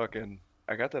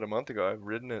 I got that a month ago. I've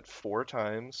ridden it 4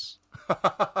 times.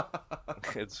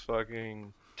 It's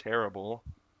fucking terrible.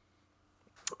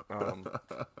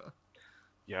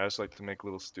 Yeah, I just like to make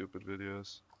little stupid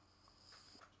videos.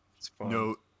 It's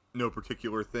fun. No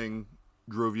particular thing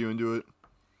drove you into it.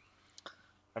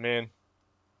 I mean,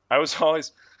 I was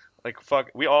always like,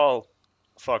 we all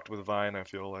fucked with Vine, I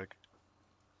feel like.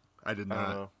 I did I don't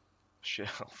not. know. Shit,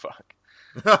 oh, fuck.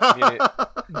 Me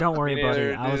Don't worry, Me buddy.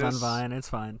 neither, I was on dude. Vine. It's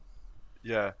fine.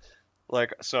 Yeah.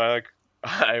 So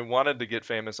I wanted to get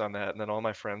famous on that, and then all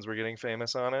my friends were getting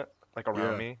famous on it, like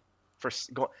around Yeah. me, for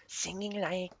singing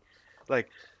like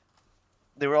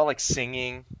they were all like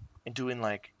singing and doing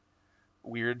like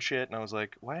weird shit, and I was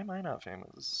like, why am I not famous?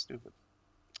 This is stupid.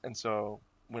 And so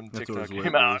when That's TikTok always what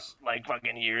came it out, is. like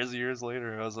fucking years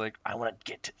later, I was like, I want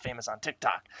to get famous on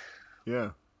TikTok.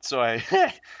 Yeah. So I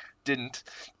didn't.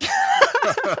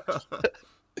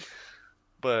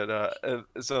 But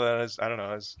so then I don't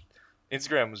know.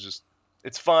 Instagram was just,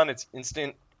 it's fun. It's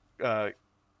instant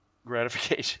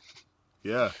gratification,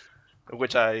 Yeah.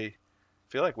 which I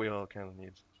feel like we all kind of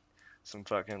need.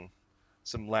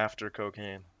 Some laughter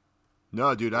cocaine.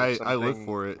 No, dude, I live something-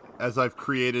 for it. As I've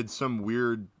created some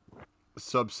weird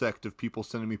subsect of people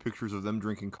sending me pictures of them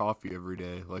drinking coffee every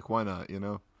day. Like, why not, you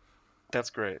know? That's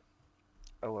great.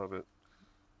 I love it.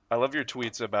 I love your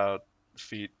tweets about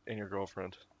feet and your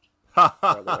girlfriend. the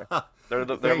way. They're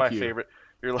Thank my you. favorite.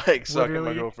 You're like sucking my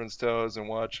Literally- girlfriend's toes and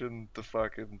watching the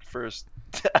fucking first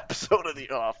episode of The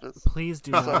Office. Please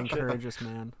do not encourage this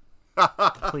man.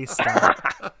 Please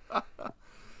stop.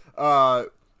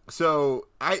 So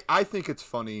I think it's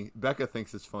funny. Becca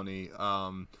thinks it's funny.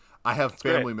 I have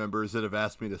family members that have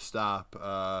asked me to stop.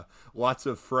 Lots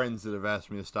of friends that have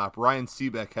asked me to stop. Ryan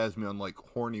Seebeck has me on like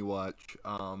horny watch.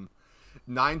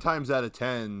 9 times out of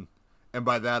 10, and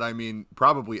by that I mean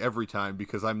probably every time,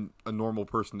 because I'm a normal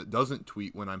person that doesn't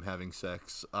tweet when I'm having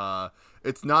sex.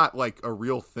 It's not like a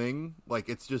real thing. Like,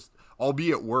 it's just, I'll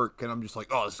be at work and I'm just like,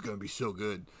 oh, this is gonna be so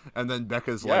good. And then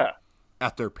Becca's like Yeah.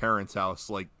 at their parents' house,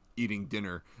 like eating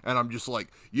dinner, and I'm just like,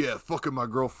 yeah, fucking my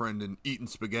girlfriend and eating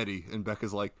spaghetti, and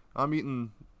Becca's like, I'm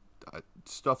eating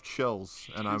stuffed shells,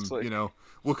 and I'm She's like-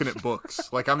 looking at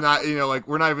books. Like, I'm not, like,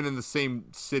 we're not even in the same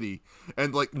city,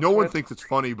 and like no one thinks it's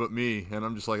funny but me, and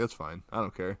I'm just like, that's fine, I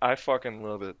don't care. I fucking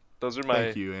love it. Those are my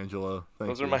Thank you, Angelo.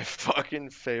 those are my fucking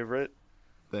favorite,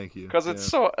 Thank you. because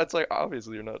it's like,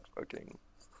 obviously you're not fucking.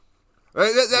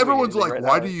 Everyone's anything like, right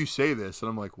why now. do you say this? And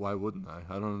I'm like, why wouldn't I?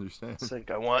 I don't understand. It's like,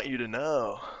 I want you to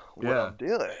know what Yeah. I'm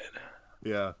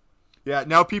doing. Yeah.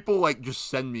 Now people like just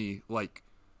send me like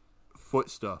foot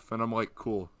stuff, and I'm like,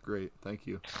 cool, great, thank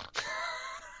you.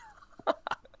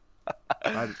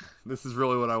 This is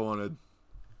really what I wanted.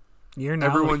 You're now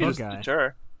Everyone the just- good guy.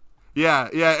 Sure. Yeah.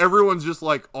 Everyone's just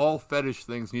like, all fetish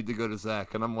things need to go to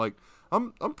Zach, and I'm like,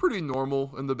 I'm pretty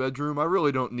normal in the bedroom. I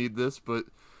really don't need this, but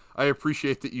I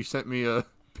appreciate that you sent me a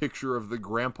picture of the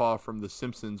grandpa from The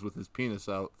Simpsons with his penis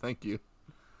out. Thank you.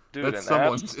 Dude, That's and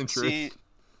someone's interest. See,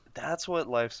 that's what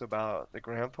life's about. The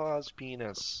grandpa's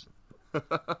penis.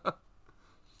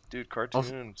 Dude,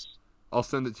 cartoons. I'll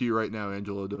send it to you right now,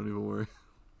 Angelo. Don't even worry.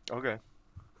 Okay.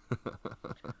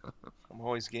 I'm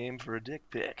always game for a dick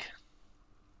pic.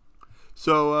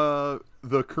 So,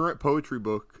 the current poetry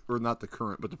book, or not the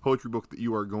current, but the poetry book that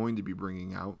you are going to be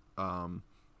bringing out,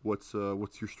 what's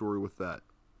your story with that?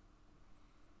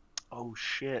 Oh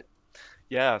shit.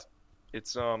 Yeah,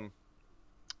 it's so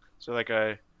like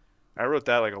I wrote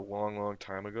that like a long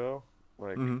time ago,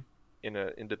 like Mm-hmm. in an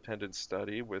independent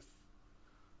study with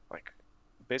like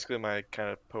basically my kind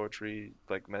of poetry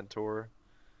like mentor,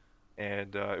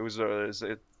 and it was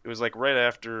like right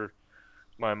after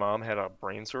my mom had a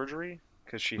brain surgery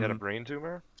because she had a Mm-hmm. brain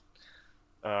tumor.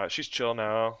 She's chill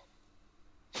now.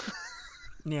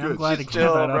 Yeah, I'm Good. glad to She's get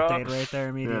that chill, bro. update right there Yeah.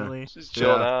 immediately. She's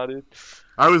chill Yeah. now, dude.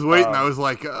 I was waiting. I Um, was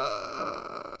like,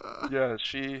 yeah,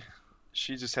 she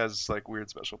just has like weird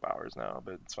special powers now,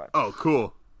 but it's fine. oh,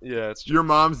 cool. Yeah, it's Your true.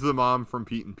 mom's the mom from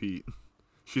Pete and Pete.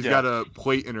 She's Yeah. got a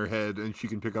plate in her head, and she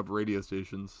can pick up radio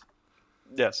stations.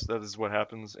 Yes, that is what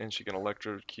happens, and she can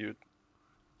electrocute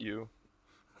you.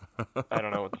 I don't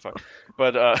know what the fuck,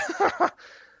 but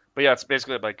but yeah, it's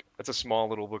basically like it's a small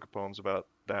little book of poems about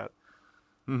that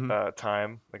Mm-hmm.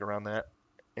 time, like around that,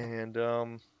 and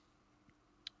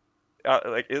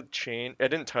like it changed. I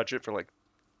didn't touch it for like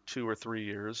 2 or 3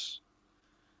 years,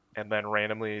 and then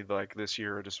randomly like this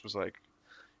year, I just was like,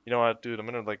 you know what, dude, I'm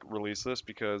gonna like release this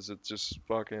because it's just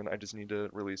fucking. I just need to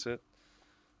release it,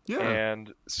 Yeah.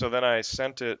 and so then I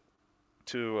sent it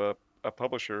to a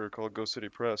publisher called Ghost City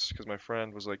Press because my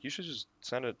friend was like, you should just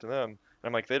send it to them. And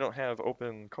I'm like, they don't have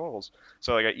open calls.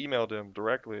 So like I emailed him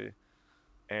directly,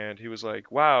 and he was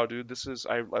like, wow, dude,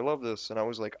 I love this. And I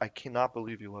was like, I cannot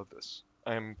believe you love this.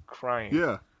 I'm crying.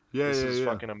 Yeah. Yeah. This Yeah. is Yeah.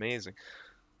 fucking amazing.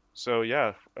 So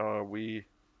yeah, I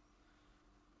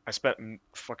spent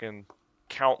fucking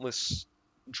countless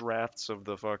drafts of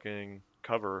the fucking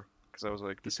cover because I was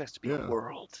like, this has to be a Yeah.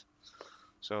 world.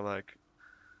 So like,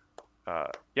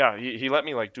 yeah, he let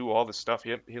me like do all this stuff.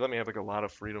 He let me have like a lot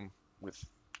of freedom with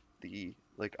the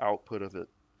like output of it,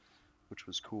 which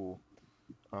was cool.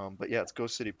 But yeah, it's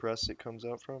Ghost City Press. It comes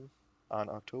out from on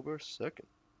October 2nd,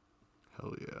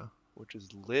 Hell yeah. which is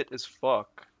lit as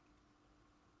fuck.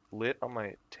 Lit on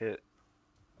my tit.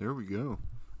 There we go.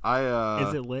 I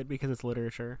Is it lit because it's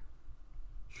literature?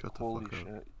 shut the Holy fuck up.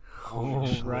 shit. Oh,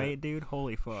 Holy shit. right, dude.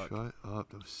 Holy fuck. Shut up.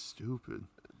 That was stupid.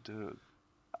 Dude.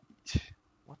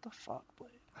 What the fuck,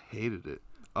 Blade? I hated it.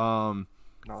 No,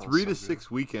 that's 3 so to good.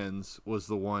 6 weekends was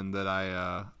the one that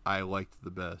I liked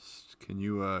the best. Can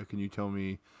you tell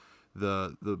me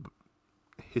the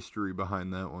history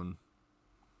behind that one?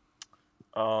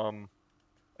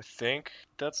 I think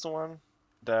that's the one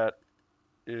that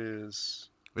is.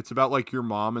 It's about like your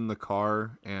mom in the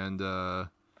car and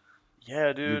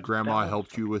Yeah, dude. your grandma that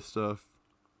helped you with stuff.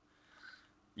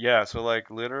 Yeah, so like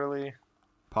literally.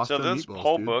 Pasta So and this meatballs,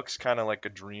 whole dude. book's kind of like a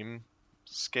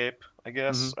dreamscape, I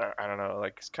guess. I don't know,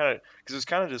 like it's kind of because it's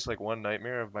kind of just like one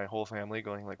nightmare of my whole family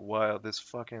going like, "Wow, this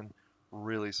fucking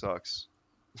really sucks."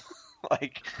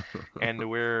 Like, and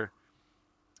where,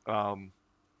 um,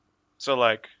 so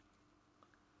like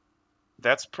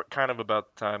that's kind of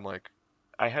about the time like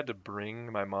I had to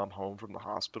bring my mom home from the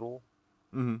hospital,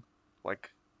 Mm-hmm.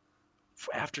 like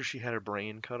after she had her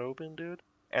brain cut open, dude,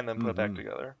 and then put back Mm-hmm.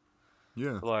 together.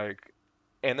 Yeah. Like,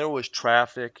 and there was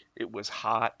traffic. It was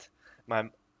hot.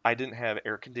 I didn't have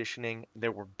air conditioning.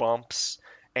 There were bumps,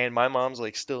 and my mom's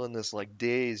like still in this like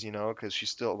daze, you know, because she's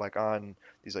still like on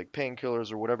these like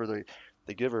painkillers or whatever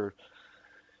they give her.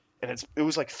 And it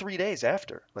was like 3 days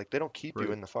after. Like they don't keep you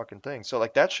Right. in the fucking thing. So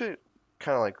like that shit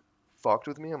kind of like fucked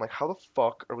with me. I'm like, how the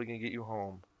fuck are we gonna get you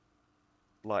home,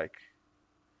 like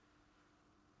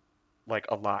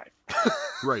alive?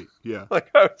 Right. Yeah. Like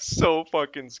I was so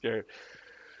fucking scared.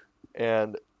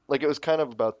 And like it was kind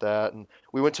of about that, and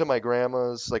we went to my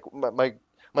grandma's, like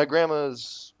my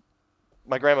grandma's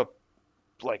my grandma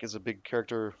like is a big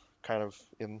character kind of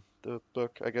in the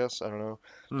book, I guess. I don't know,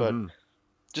 but Mm-hmm.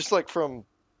 just like from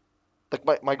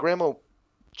like my grandma,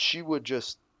 she would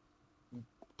just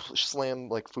slam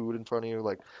like food in front of you,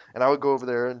 like, and I would go over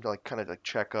there and like kind of like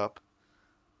check up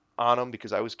on them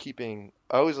because I was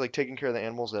like taking care of the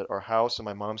animals at our house, and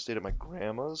my mom stayed at my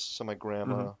grandma's, so my Mm-hmm.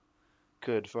 grandma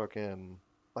could fucking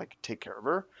like take care of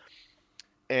her.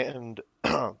 And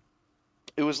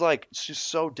it was like it's just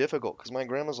so difficult because my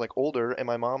grandma's like older and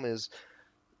my mom is.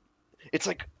 It's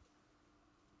like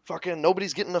fucking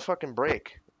nobody's getting a fucking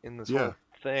break in this Yeah. whole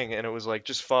thing, and it was like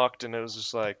just fucked, and it was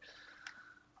just like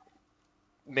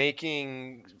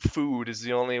making food is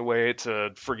the only way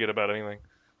to forget about anything.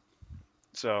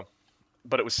 So,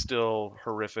 but it was still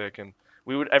horrific, and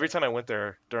we would every time I went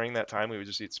there during that time we would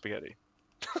just eat spaghetti.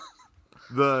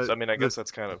 So I mean I guess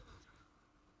that's kind of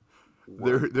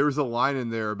There was a line in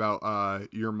there about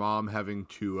your mom having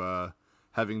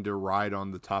to ride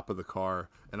on the top of the car,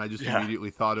 and I just immediately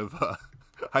thought of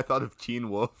I thought of Teen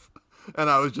Wolf, and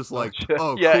I was just like,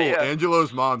 oh, Yeah, cool. yeah.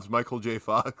 Angelo's mom's Michael J.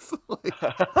 Fox. Like,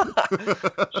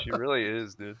 She really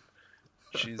is, dude.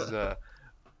 She's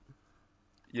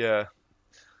yeah.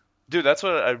 Dude, that's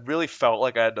what I really felt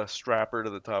like. I had to strap her to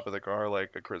the top of the car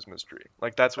like a Christmas tree.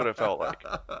 Like that's what it felt like.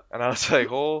 And I was like,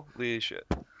 holy shit.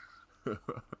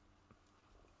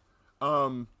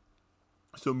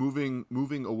 So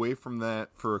moving away from that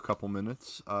for a couple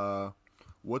minutes,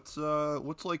 what's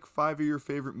like 5 of your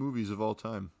favorite movies of all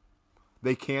time?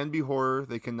 They can be horror,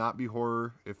 they cannot be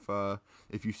horror.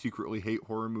 If you secretly hate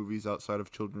horror movies outside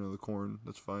of Children of the Corn,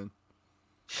 that's fine.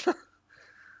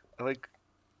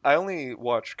 I only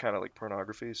watch kind of like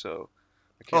pornography, so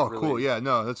I can't really. Cool. Yeah,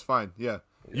 no, that's fine. Yeah.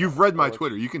 You've read my like-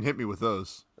 Twitter. You can hit me with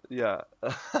those. Yeah.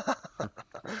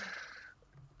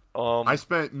 I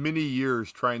spent many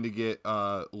years trying to get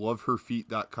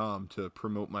loveherfeet.com to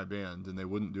promote my band, and they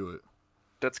wouldn't do it.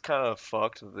 That's kind of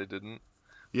fucked that they didn't.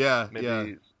 Yeah, Maybe yeah.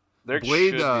 there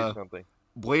Blade, should be something.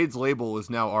 Blade's label is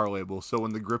now our label, so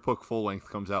when the Grip Hook full length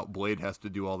comes out, Blade has to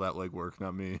do all that legwork,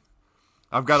 not me.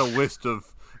 I've got a list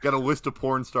of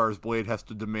porn stars Blade has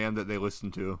to demand that they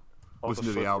listen to. Listen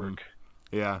to the album.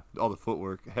 Yeah, all the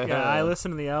footwork. Yeah, I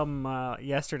listened to the album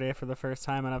yesterday for the first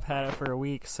time, and I've had it for a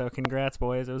week. So congrats,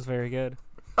 boys! It was very good.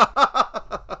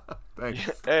 Thanks.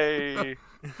 Hey.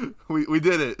 We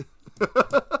did it.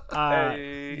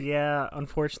 Hey. Yeah,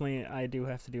 unfortunately, I do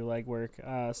have to do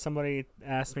legwork. Somebody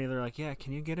asked me, they're like, "Yeah,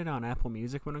 can you get it on Apple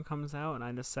Music when it comes out?" And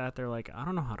I just sat there like, I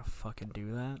don't know how to fucking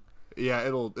do that. Yeah,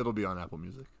 it'll be on Apple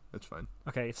Music. That's fine.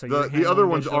 Okay, so The other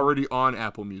one's already on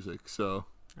Apple Music, so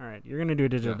all right. You're gonna do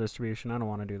digital distribution. I don't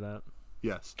want to do that.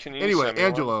 yes. Can you Anyway, send me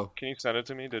one? Angelo. Can you send it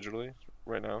to me digitally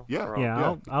right now? Yeah. Or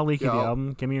Yeah, I'll leak you Yeah, the I'll-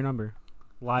 album. Give me your number,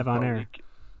 live on I'll air. leak-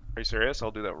 Are you serious?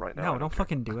 I'll do that right now. No, don't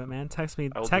fucking do it, man. Text me.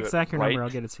 I will do Text it Zach your right number. I'll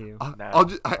get it to you. now. I'll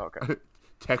just Okay.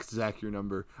 text Zach your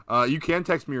number. You can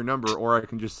text me your number, or I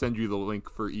can just send you the link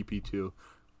for EP2.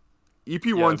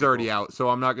 EP1's that'd be already cool. out, so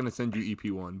I'm not going to send you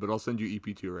EP1, but I'll send you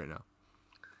EP2 right now.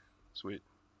 Sweet.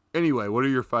 Anyway, what are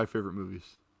your 5 favorite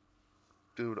movies?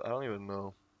 Dude, I don't even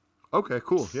know. Okay,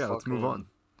 cool. Yeah, let's move on.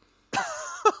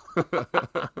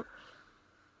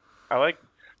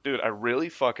 Dude, I really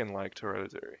fucking liked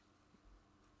Hereditary.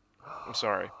 I'm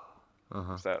sorry.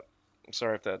 Uh-huh. I'm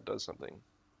sorry if that does something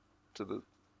to the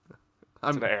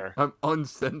I'm the air. I'm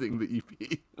unsending the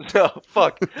EP. No,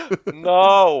 fuck.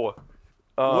 No.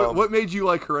 What made you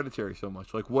like Hereditary so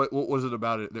much? Like, what was it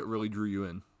about it that really drew you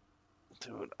in?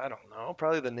 Dude, I don't know.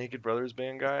 Probably the Naked Brothers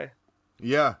band guy.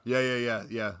 Yeah.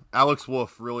 Alex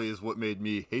Wolff really is what made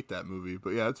me hate that movie,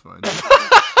 but yeah, it's fine.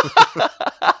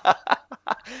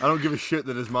 I don't give a shit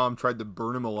that his mom tried to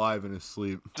burn him alive in his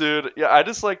sleep. Dude, yeah, I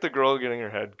just like the girl getting her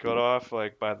head cut off,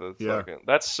 like, by the Yeah. fucking...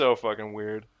 That's so fucking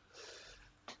weird.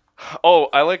 Oh,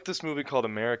 I like this movie called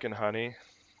American Honey.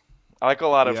 I like a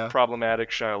lot of Yeah. problematic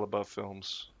Shia LaBeouf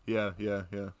films. Yeah.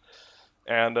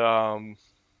 And,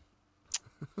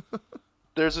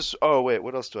 there's this... Oh, wait,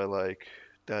 what else do I like?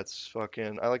 That's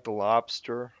fucking... I like The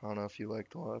Lobster. I don't know if you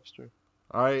like The Lobster.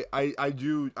 I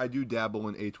do dabble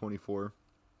in A24.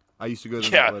 I used to go to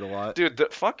Yeah, that a lot. Dude,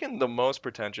 the most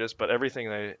pretentious, but everything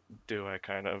they do, I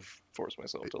kind of force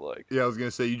myself to like. Yeah, I was gonna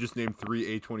say you just named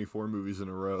 3 A24 movies in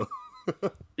a row.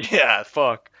 Yeah,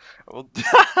 fuck. Well,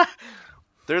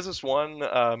 there's this one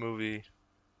movie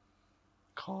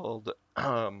called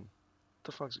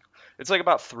the fuck's it? It's like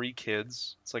about 3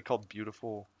 kids. It's like called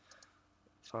Beautiful.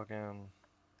 Fucking,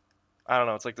 I don't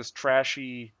know. It's like this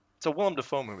trashy. It's a Willem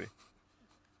Dafoe movie.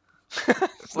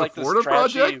 It's The like this Florida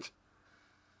trashy. Project.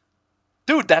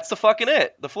 Dude, that's the fucking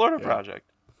it. The Florida Yeah. Project.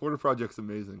 The Florida Project's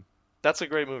amazing. That's a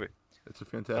great movie. It's a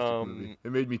fantastic movie.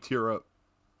 It made me tear up.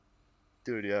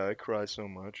 Dude, yeah, I cry so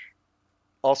much.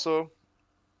 Also,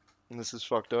 and this is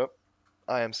fucked up,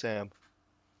 I Am Sam.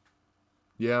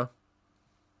 Yeah,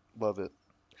 Love it.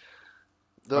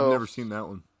 I've Though, never seen that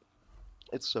one.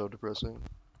 it's so depressing.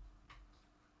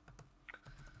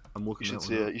 I'm You looking should that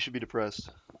see one it. up. You should be depressed.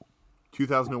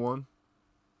 2001.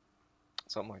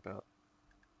 Something like that.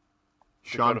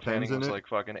 Sean Dakota Penn's Fanning in was it. like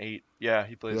fucking 8. Yeah,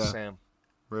 he plays Yeah. Sam.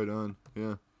 Right on.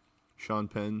 Yeah. Sean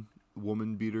Penn,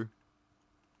 woman beater.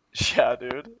 Yeah,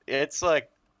 dude. It's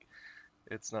like,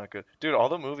 it's not good. Dude, all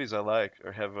the movies I like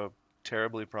have a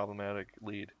terribly problematic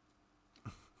lead.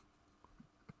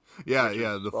 Yeah, Which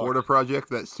yeah. is The fucked. Florida Project.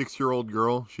 That 6-year-old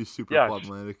girl. She's super Yeah,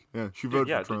 problematic. Yeah, she Dude, voted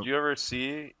yeah, for Trump. did you ever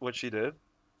see what she did?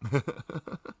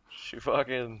 She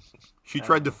fucking... She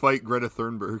tried to fight Greta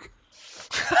Thunberg.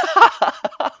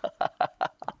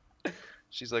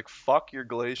 She's like, "Fuck your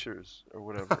glaciers" or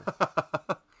whatever.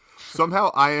 Somehow,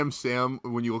 I Am Sam,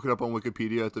 when you look it up on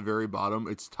Wikipedia at the very bottom,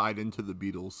 it's tied into the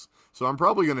Beatles. So I'm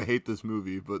probably going to hate this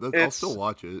movie, but I'll still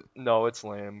watch it. No, it's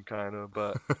lame, kind of,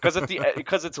 but because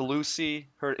it's Lucy.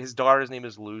 His daughter's name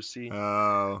is Lucy,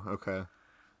 Oh, okay.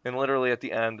 and literally at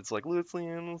the end, it's like Lucy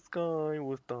in the sky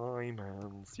with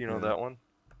diamonds. You know Yeah. that one?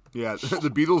 Yeah, the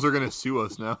Beatles are going to sue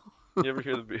us now. You ever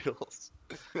hear the Beatles?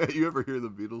 You ever hear the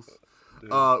Beatles?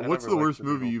 Dude, I What's never the liked worst the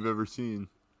movie Beatles. you've ever seen?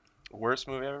 Worst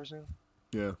movie I've ever seen?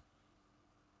 Yeah.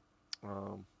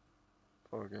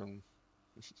 Fucking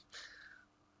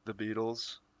the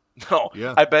Beatles. No,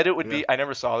 Yeah. I bet it would Yeah. be. I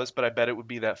never saw this, but I bet it would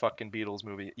be that fucking Beatles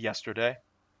movie, Yesterday.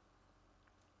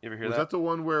 You ever hear Was that? that the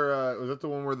one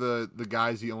where the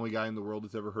guy's the only guy in the world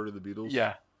that's ever heard of the Beatles?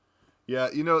 Yeah. Yeah,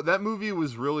 that movie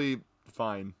was really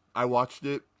fine. I watched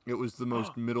it. It was the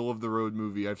most middle of the road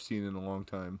movie I've seen in a long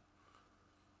time.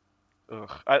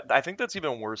 Ugh. I think that's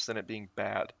even worse than it being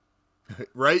bad.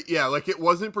 Right? Yeah, like it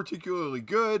wasn't particularly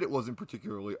good, it wasn't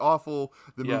particularly awful.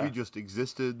 The Yeah. movie just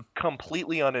existed.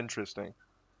 Completely uninteresting.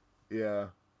 Yeah.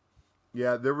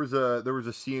 Yeah, there was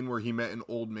a scene where he met an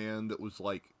old man that was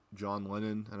like John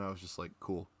Lennon, and I was just like,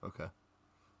 cool, okay.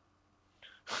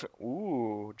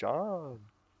 Ooh, John.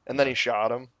 And then he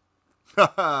shot him.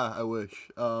 I wish.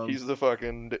 He's the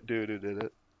fucking dude who did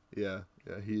it. Yeah,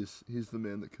 he's the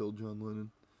man that killed John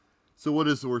Lennon. So what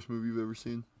is the worst movie you've ever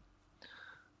seen?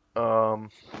 Hard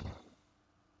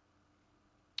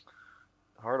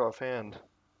offhand.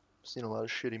 I've seen a lot of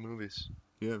shitty movies.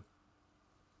 Yeah.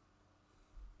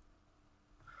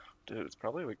 Dude, it's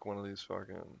probably like one of these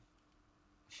fucking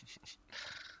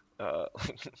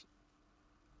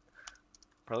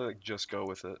probably like Just Go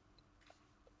With It.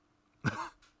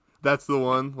 That's the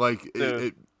one. Like Dude.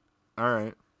 it all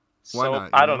right. Why So not, you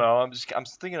I don't know? know. I'm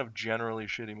thinking of generally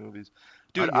shitty movies.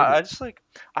 Dude, I get I it. just like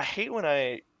I hate when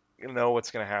I know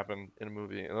what's gonna happen in a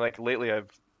movie. And like lately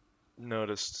I've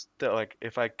noticed that like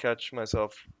if I catch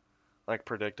myself like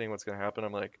predicting what's gonna happen,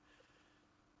 I'm like,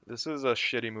 this is a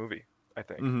shitty movie, I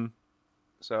think. Mm-hmm.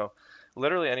 So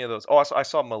literally any of those. Oh, I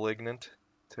saw Malignant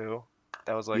too.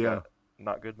 That was like Yeah. a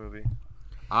not good movie.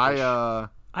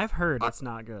 I've heard it's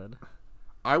not good.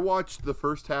 I watched the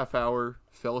first half hour,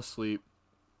 fell asleep.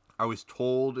 I was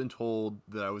told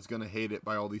that I was going to hate it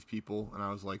by all these people, and I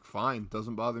was like, fine,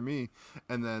 doesn't bother me.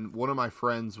 And then one of my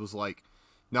friends was like,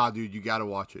 nah, dude, you got to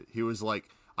watch it. He was like,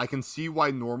 I can see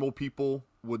why normal people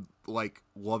would like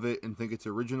love it and think it's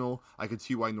original. I could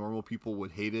see why normal people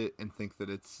would hate it and think that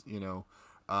it's,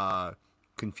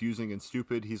 confusing and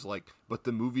stupid. He's like, but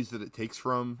the movies that it takes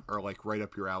from are like right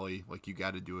up your alley. Like, you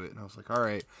got to do it. And I was like, all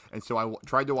right. And so I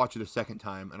tried to watch it a second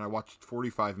time, and I watched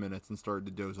 45 minutes and started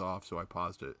to doze off, so I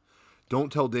paused it.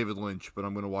 Don't tell David Lynch, but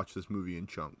I'm going to watch this movie in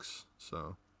chunks.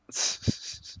 So,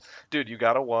 Dude, you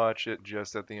gotta watch it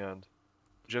just at the end.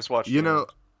 Just watch the you know, end.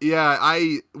 yeah,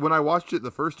 when I watched it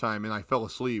the first time and I fell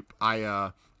asleep,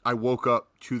 I woke up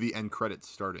to the end credits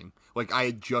starting. Like, I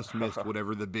had just missed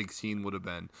whatever the big scene would have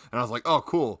been. And I was like, oh,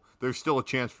 cool. There's still a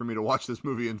chance for me to watch this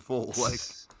movie in full. Like,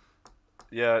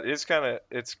 Yeah,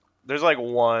 there's like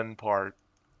one part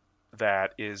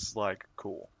that is like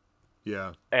cool.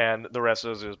 yeah. And the rest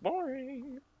of it is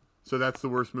boring. So that's the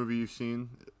worst movie you've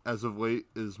seen as of late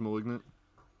is Malignant?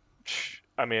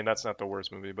 I mean, that's not the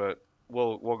worst movie, but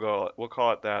we'll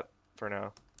call it that for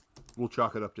now. We'll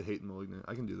chalk it up to hating Malignant.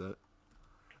 I can do that.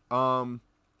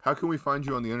 How can we find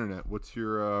you on the internet? What's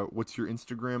your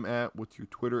Instagram at? What's your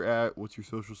Twitter at? What's your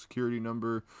social security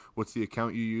number? What's the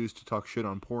account you use to talk shit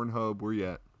on Pornhub? Where you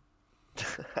at?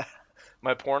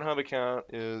 My Pornhub account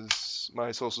is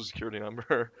my social security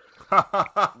number,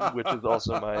 which is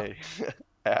also my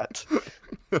at.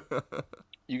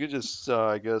 You could just,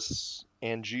 I guess,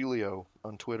 Angelio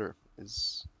on Twitter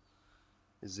is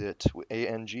it.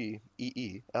 ANGEELIO.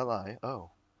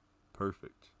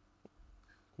 Perfect.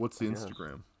 What's the Yes.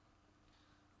 Instagram?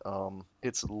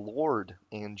 It's Lord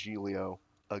Angelio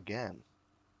again.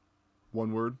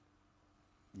 One word?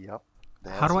 Yep.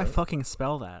 How do I that's it. fucking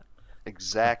spell that?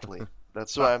 Exactly.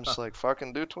 That's why I'm just like,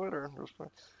 fucking do Twitter.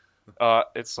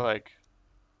 It's like,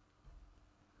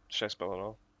 should I spell it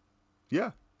all?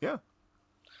 Yeah, yeah.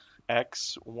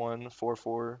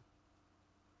 X1443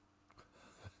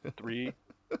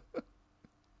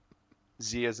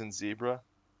 Z as in zebra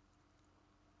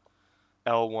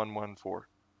L114.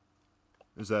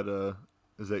 Is that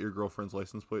your girlfriend's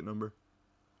license plate number?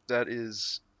 That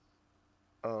is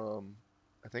I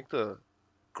think the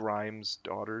Grimes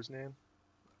daughter's name.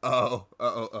 Oh.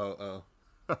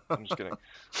 I'm just kidding.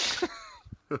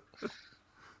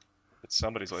 It's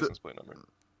somebody's license plate number.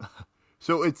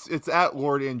 So it's at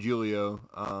Lord Angelio.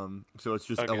 So it's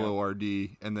just Again. LORD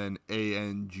and then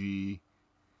ANG.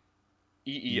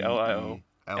 EELIO.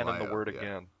 And then the word yeah.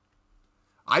 again.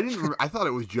 I thought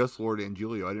it was just Lord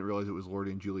Angelio. I didn't realize it was Lord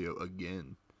Angelio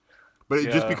again. But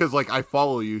just Yeah. because like I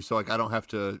follow you, so like I don't have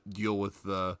to deal with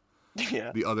the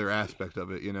Yeah. other aspect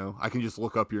of it. You know, I can just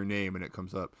look up your name and it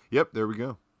comes up. Yep, there we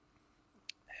go.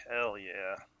 Hell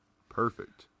yeah.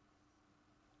 Perfect.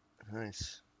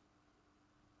 Nice.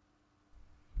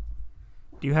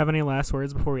 Do you have any last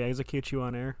words before we execute you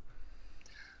on air?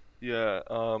 Yeah,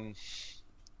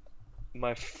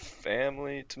 my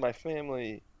family,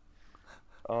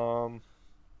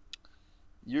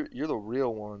 you're the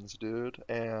real ones, dude.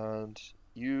 And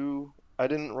I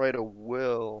didn't write a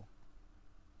will.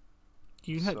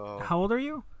 So- How old are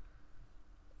you?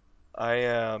 I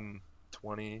am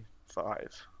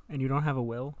 25. And you don't have a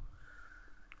will?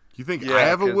 Do you think Yeah, I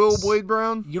have a 'cause- will, Blade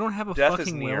Brown? You don't have a Death is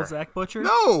fucking near. will, Zach Butcher?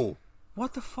 No.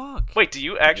 What the fuck? Wait, do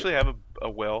you actually have a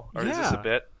will, or is this a Yeah.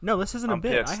 bit? No, this isn't a I'm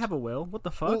bit. pissed. I have a will. What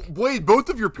the Well, fuck? Blade, both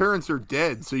of your parents are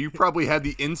dead, so you probably had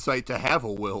the insight to have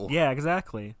a will. Yeah,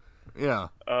 exactly. Yeah.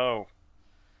 Oh,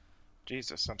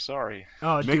 Jesus, I'm sorry.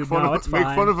 Oh, Make dude, fun no, of it's fine.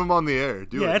 make fun of him on the air.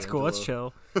 Do yeah, it, it's cool. It's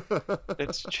Angelo. chill.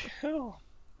 It's chill.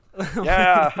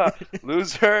 Yeah,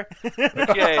 loser.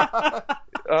 Okay.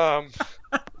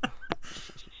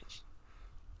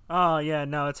 Oh, yeah,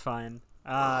 no, it's fine.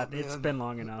 It's man. been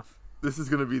long enough. This is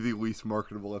gonna be the least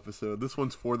marketable episode. This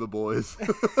one's for the boys.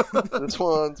 This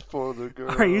one's for the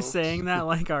girls. Are you saying that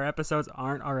like our episodes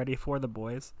aren't already for the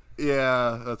boys?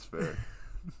 Yeah, that's fair.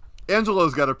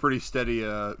 Angelo's got a pretty steady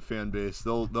fan base.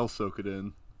 They'll soak it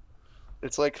in.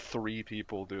 It's like 3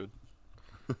 people, dude,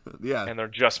 Yeah, and they're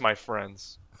just my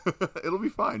friends. it'll be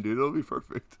fine, dude. It'll be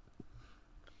perfect.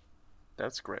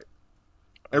 That's great.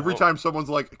 Every hope- time someone's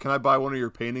like, "Can I buy one of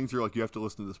your paintings?" You're like, "You have to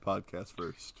listen to this podcast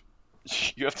first."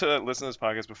 You have to listen to this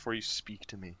podcast before you speak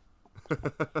to me.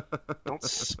 Don't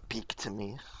speak to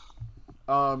me.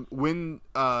 When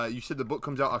you said the book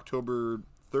comes out October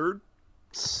 3rd?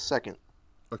 Second.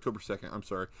 October 2nd. I'm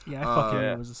sorry. Yeah, I fucking knew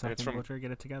Yeah, it was a and it's second from- Butcher.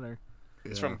 Get it together.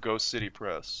 It's Yeah. from Ghost City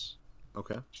Press,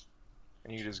 Okay.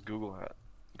 and you can just Google that.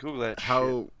 Google that.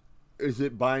 How is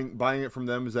it buying it from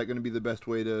them? Is that going to be the best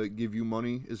way to give you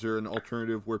money? Is there an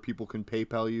alternative where people can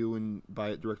PayPal you and buy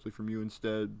it directly from you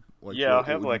instead? Like, Yeah, I'll what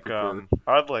have would you like prefer?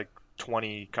 I have like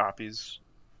 20 copies.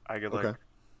 I get like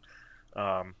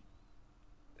Okay.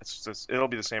 it's just it'll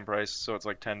be the same price, so it's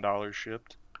like $10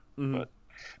 shipped. Mhm.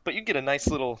 But you get a nice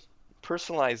little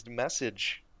personalized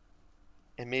message,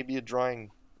 and maybe a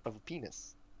drawing of a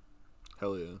penis.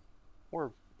 Hell yeah.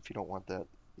 Or if you don't want that,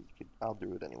 I'll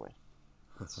do it anyway.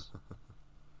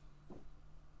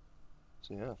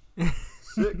 So yeah.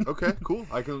 Sick. Okay, cool.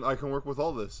 I can work with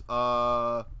all this.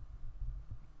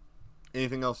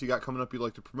 Anything else you got coming up you'd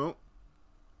like to promote?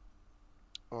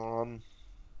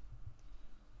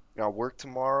 Got work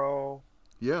tomorrow,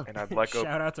 Yeah. and I'd like Shout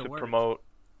out to to work. promote.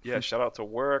 Yeah, shout out to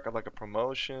work. I'd like a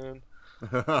promotion.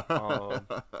 I've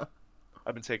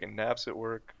been taking naps at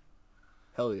work.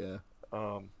 Hell yeah.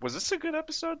 Was this a good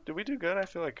episode? Did we do good? I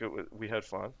feel like we had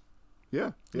fun.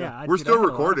 Yeah. Yeah, We're dude, still I had a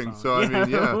lot of recording, fun. so I mean,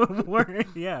 yeah.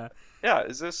 Yeah. Yeah,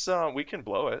 is this we can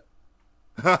blow it.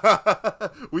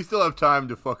 We still have time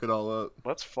to fuck it all up.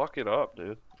 Let's fuck it up,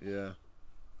 dude. Yeah.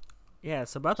 Yeah,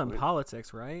 it's about them Sweet.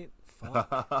 politics, right? Fuck.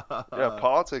 Yeah,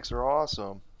 politics are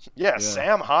awesome. Yeah, Yeah.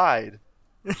 Sam Hyde.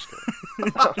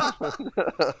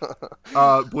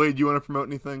 Blade, do you want to promote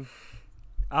anything?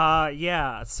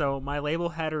 Yeah, so my label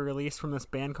had a release from this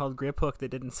band called Grip Hook that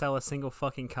didn't sell a single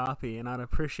fucking copy, and I'd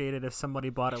appreciate it if somebody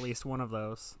bought at least one of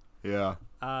those. Yeah.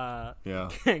 Yeah. Yeah.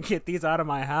 Get these out of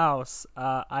my house.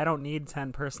 I don't need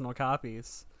 10 personal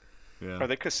copies. Yeah. Are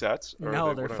they cassettes? Or No,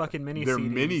 are they're what are fucking mini They're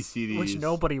CDs. mini CDs. Which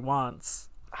nobody wants.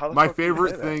 How the My fuck do you favorite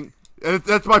say that? thing.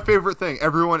 That's my favorite thing.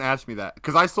 Everyone asked me that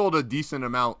because I sold a decent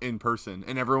amount in person,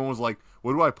 and everyone was like,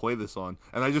 "What do I play this on?"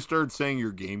 And I just started saying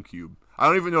your GameCube. I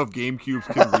don't even know if GameCubes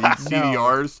can read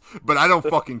CDRs, but I don't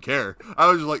fucking care. I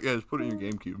was just like, "Yeah, just put it in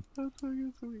your GameCube." That's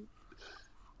fucking sweet.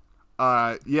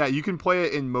 Yeah, you can play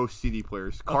it in most CD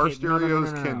players. Car Okay, no,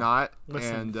 stereos no. cannot.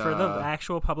 Listen, and, for the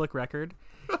actual public record,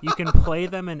 you can play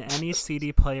them in any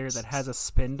CD player that has a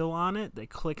spindle on it that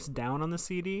clicks down on the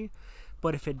CD.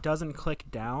 But if it doesn't click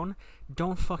down,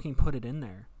 don't fucking put it in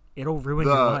there. It'll ruin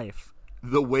your life.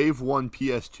 the Wave 1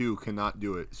 PS2 cannot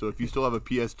do it. So if you still have a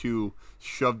PS2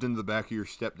 shoved into the back of your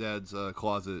stepdad's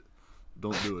closet,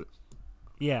 don't do it.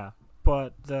 Yeah,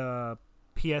 but the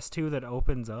PS2 that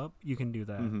opens up, you can do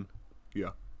that. Mm-hmm. Yeah.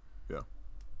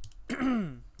 Yeah.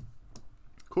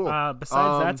 Cool.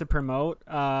 Besides that, to promote,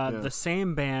 the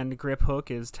same band, Grip Hook,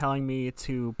 is telling me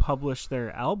to publish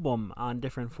their album on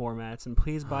different formats, and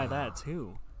please buy that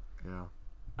too.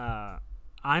 Yeah.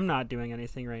 I'm not doing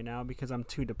anything right now because I'm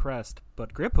too depressed,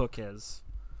 but Grip Hook is.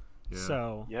 Yeah.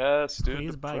 So Yes, dude.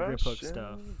 please buy Grip Hook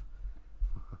stuff.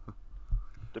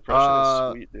 Depression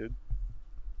is sweet, dude.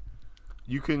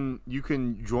 You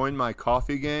can join my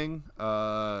coffee gang.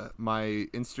 My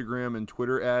Instagram and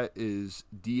Twitter is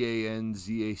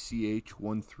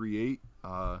DANZACH138.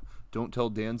 Don't tell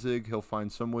Danzig; he'll find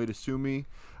some way to sue me.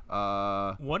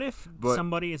 What if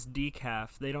somebody is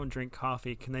decaf? They don't drink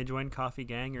coffee. Can they join Coffee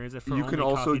Gang, or is it for You only can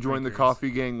also coffee join the drinkers?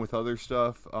 coffee gang with other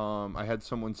stuff. I had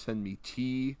someone send me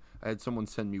tea. I had someone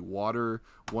send me water.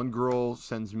 One girl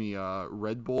sends me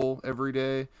Red Bull every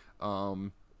day.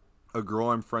 A girl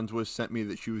I'm friends with sent me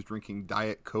that she was drinking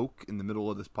Diet Coke in the middle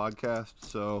of this podcast.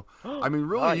 So, I mean,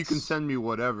 really, you can Nice. send me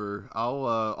whatever. I'll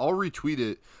retweet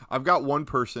it. I've got one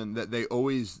person that they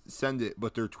always send it,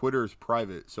 but their Twitter is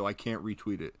private, so I can't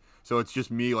retweet it. So it's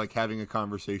just me like having a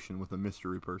conversation with a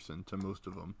mystery person to most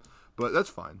of them. But that's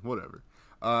fine, whatever.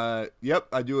 Yep,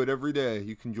 I do it every day.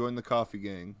 You can join the coffee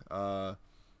gang. I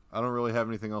don't really have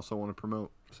anything else I want to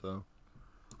promote. So,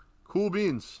 cool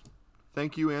beans.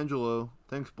 Thank you, Angelo.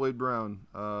 Thanks, Blade Brown.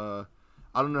 I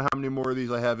don't know how many more of these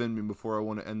I have in me before I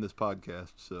want to end this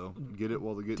podcast. So get it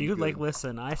while the getting's Dude, good. like,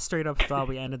 listen, I straight up thought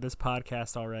we ended this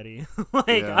podcast already.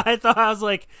 Yeah. I was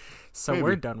like, so Maybe.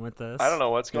 we're done with this. I don't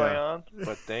know what's going Yeah. on,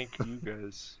 but thank you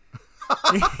guys.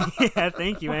 Yeah,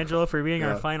 thank you, Angelo, for being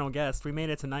our Yeah. final guest. We made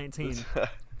it to 19.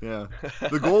 Yeah.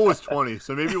 The goal was 20,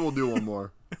 so maybe we'll do one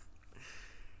more.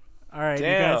 All right, you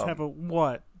guys Damn. have a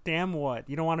what? Damn what?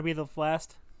 You don't want to be the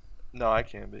last? No, I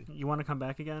can't be. You want to come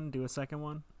back again? Do a second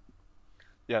one?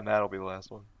 Yeah, Matt'll be the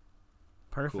last one.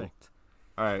 Perfect.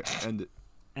 All right, end it.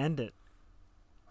 End it.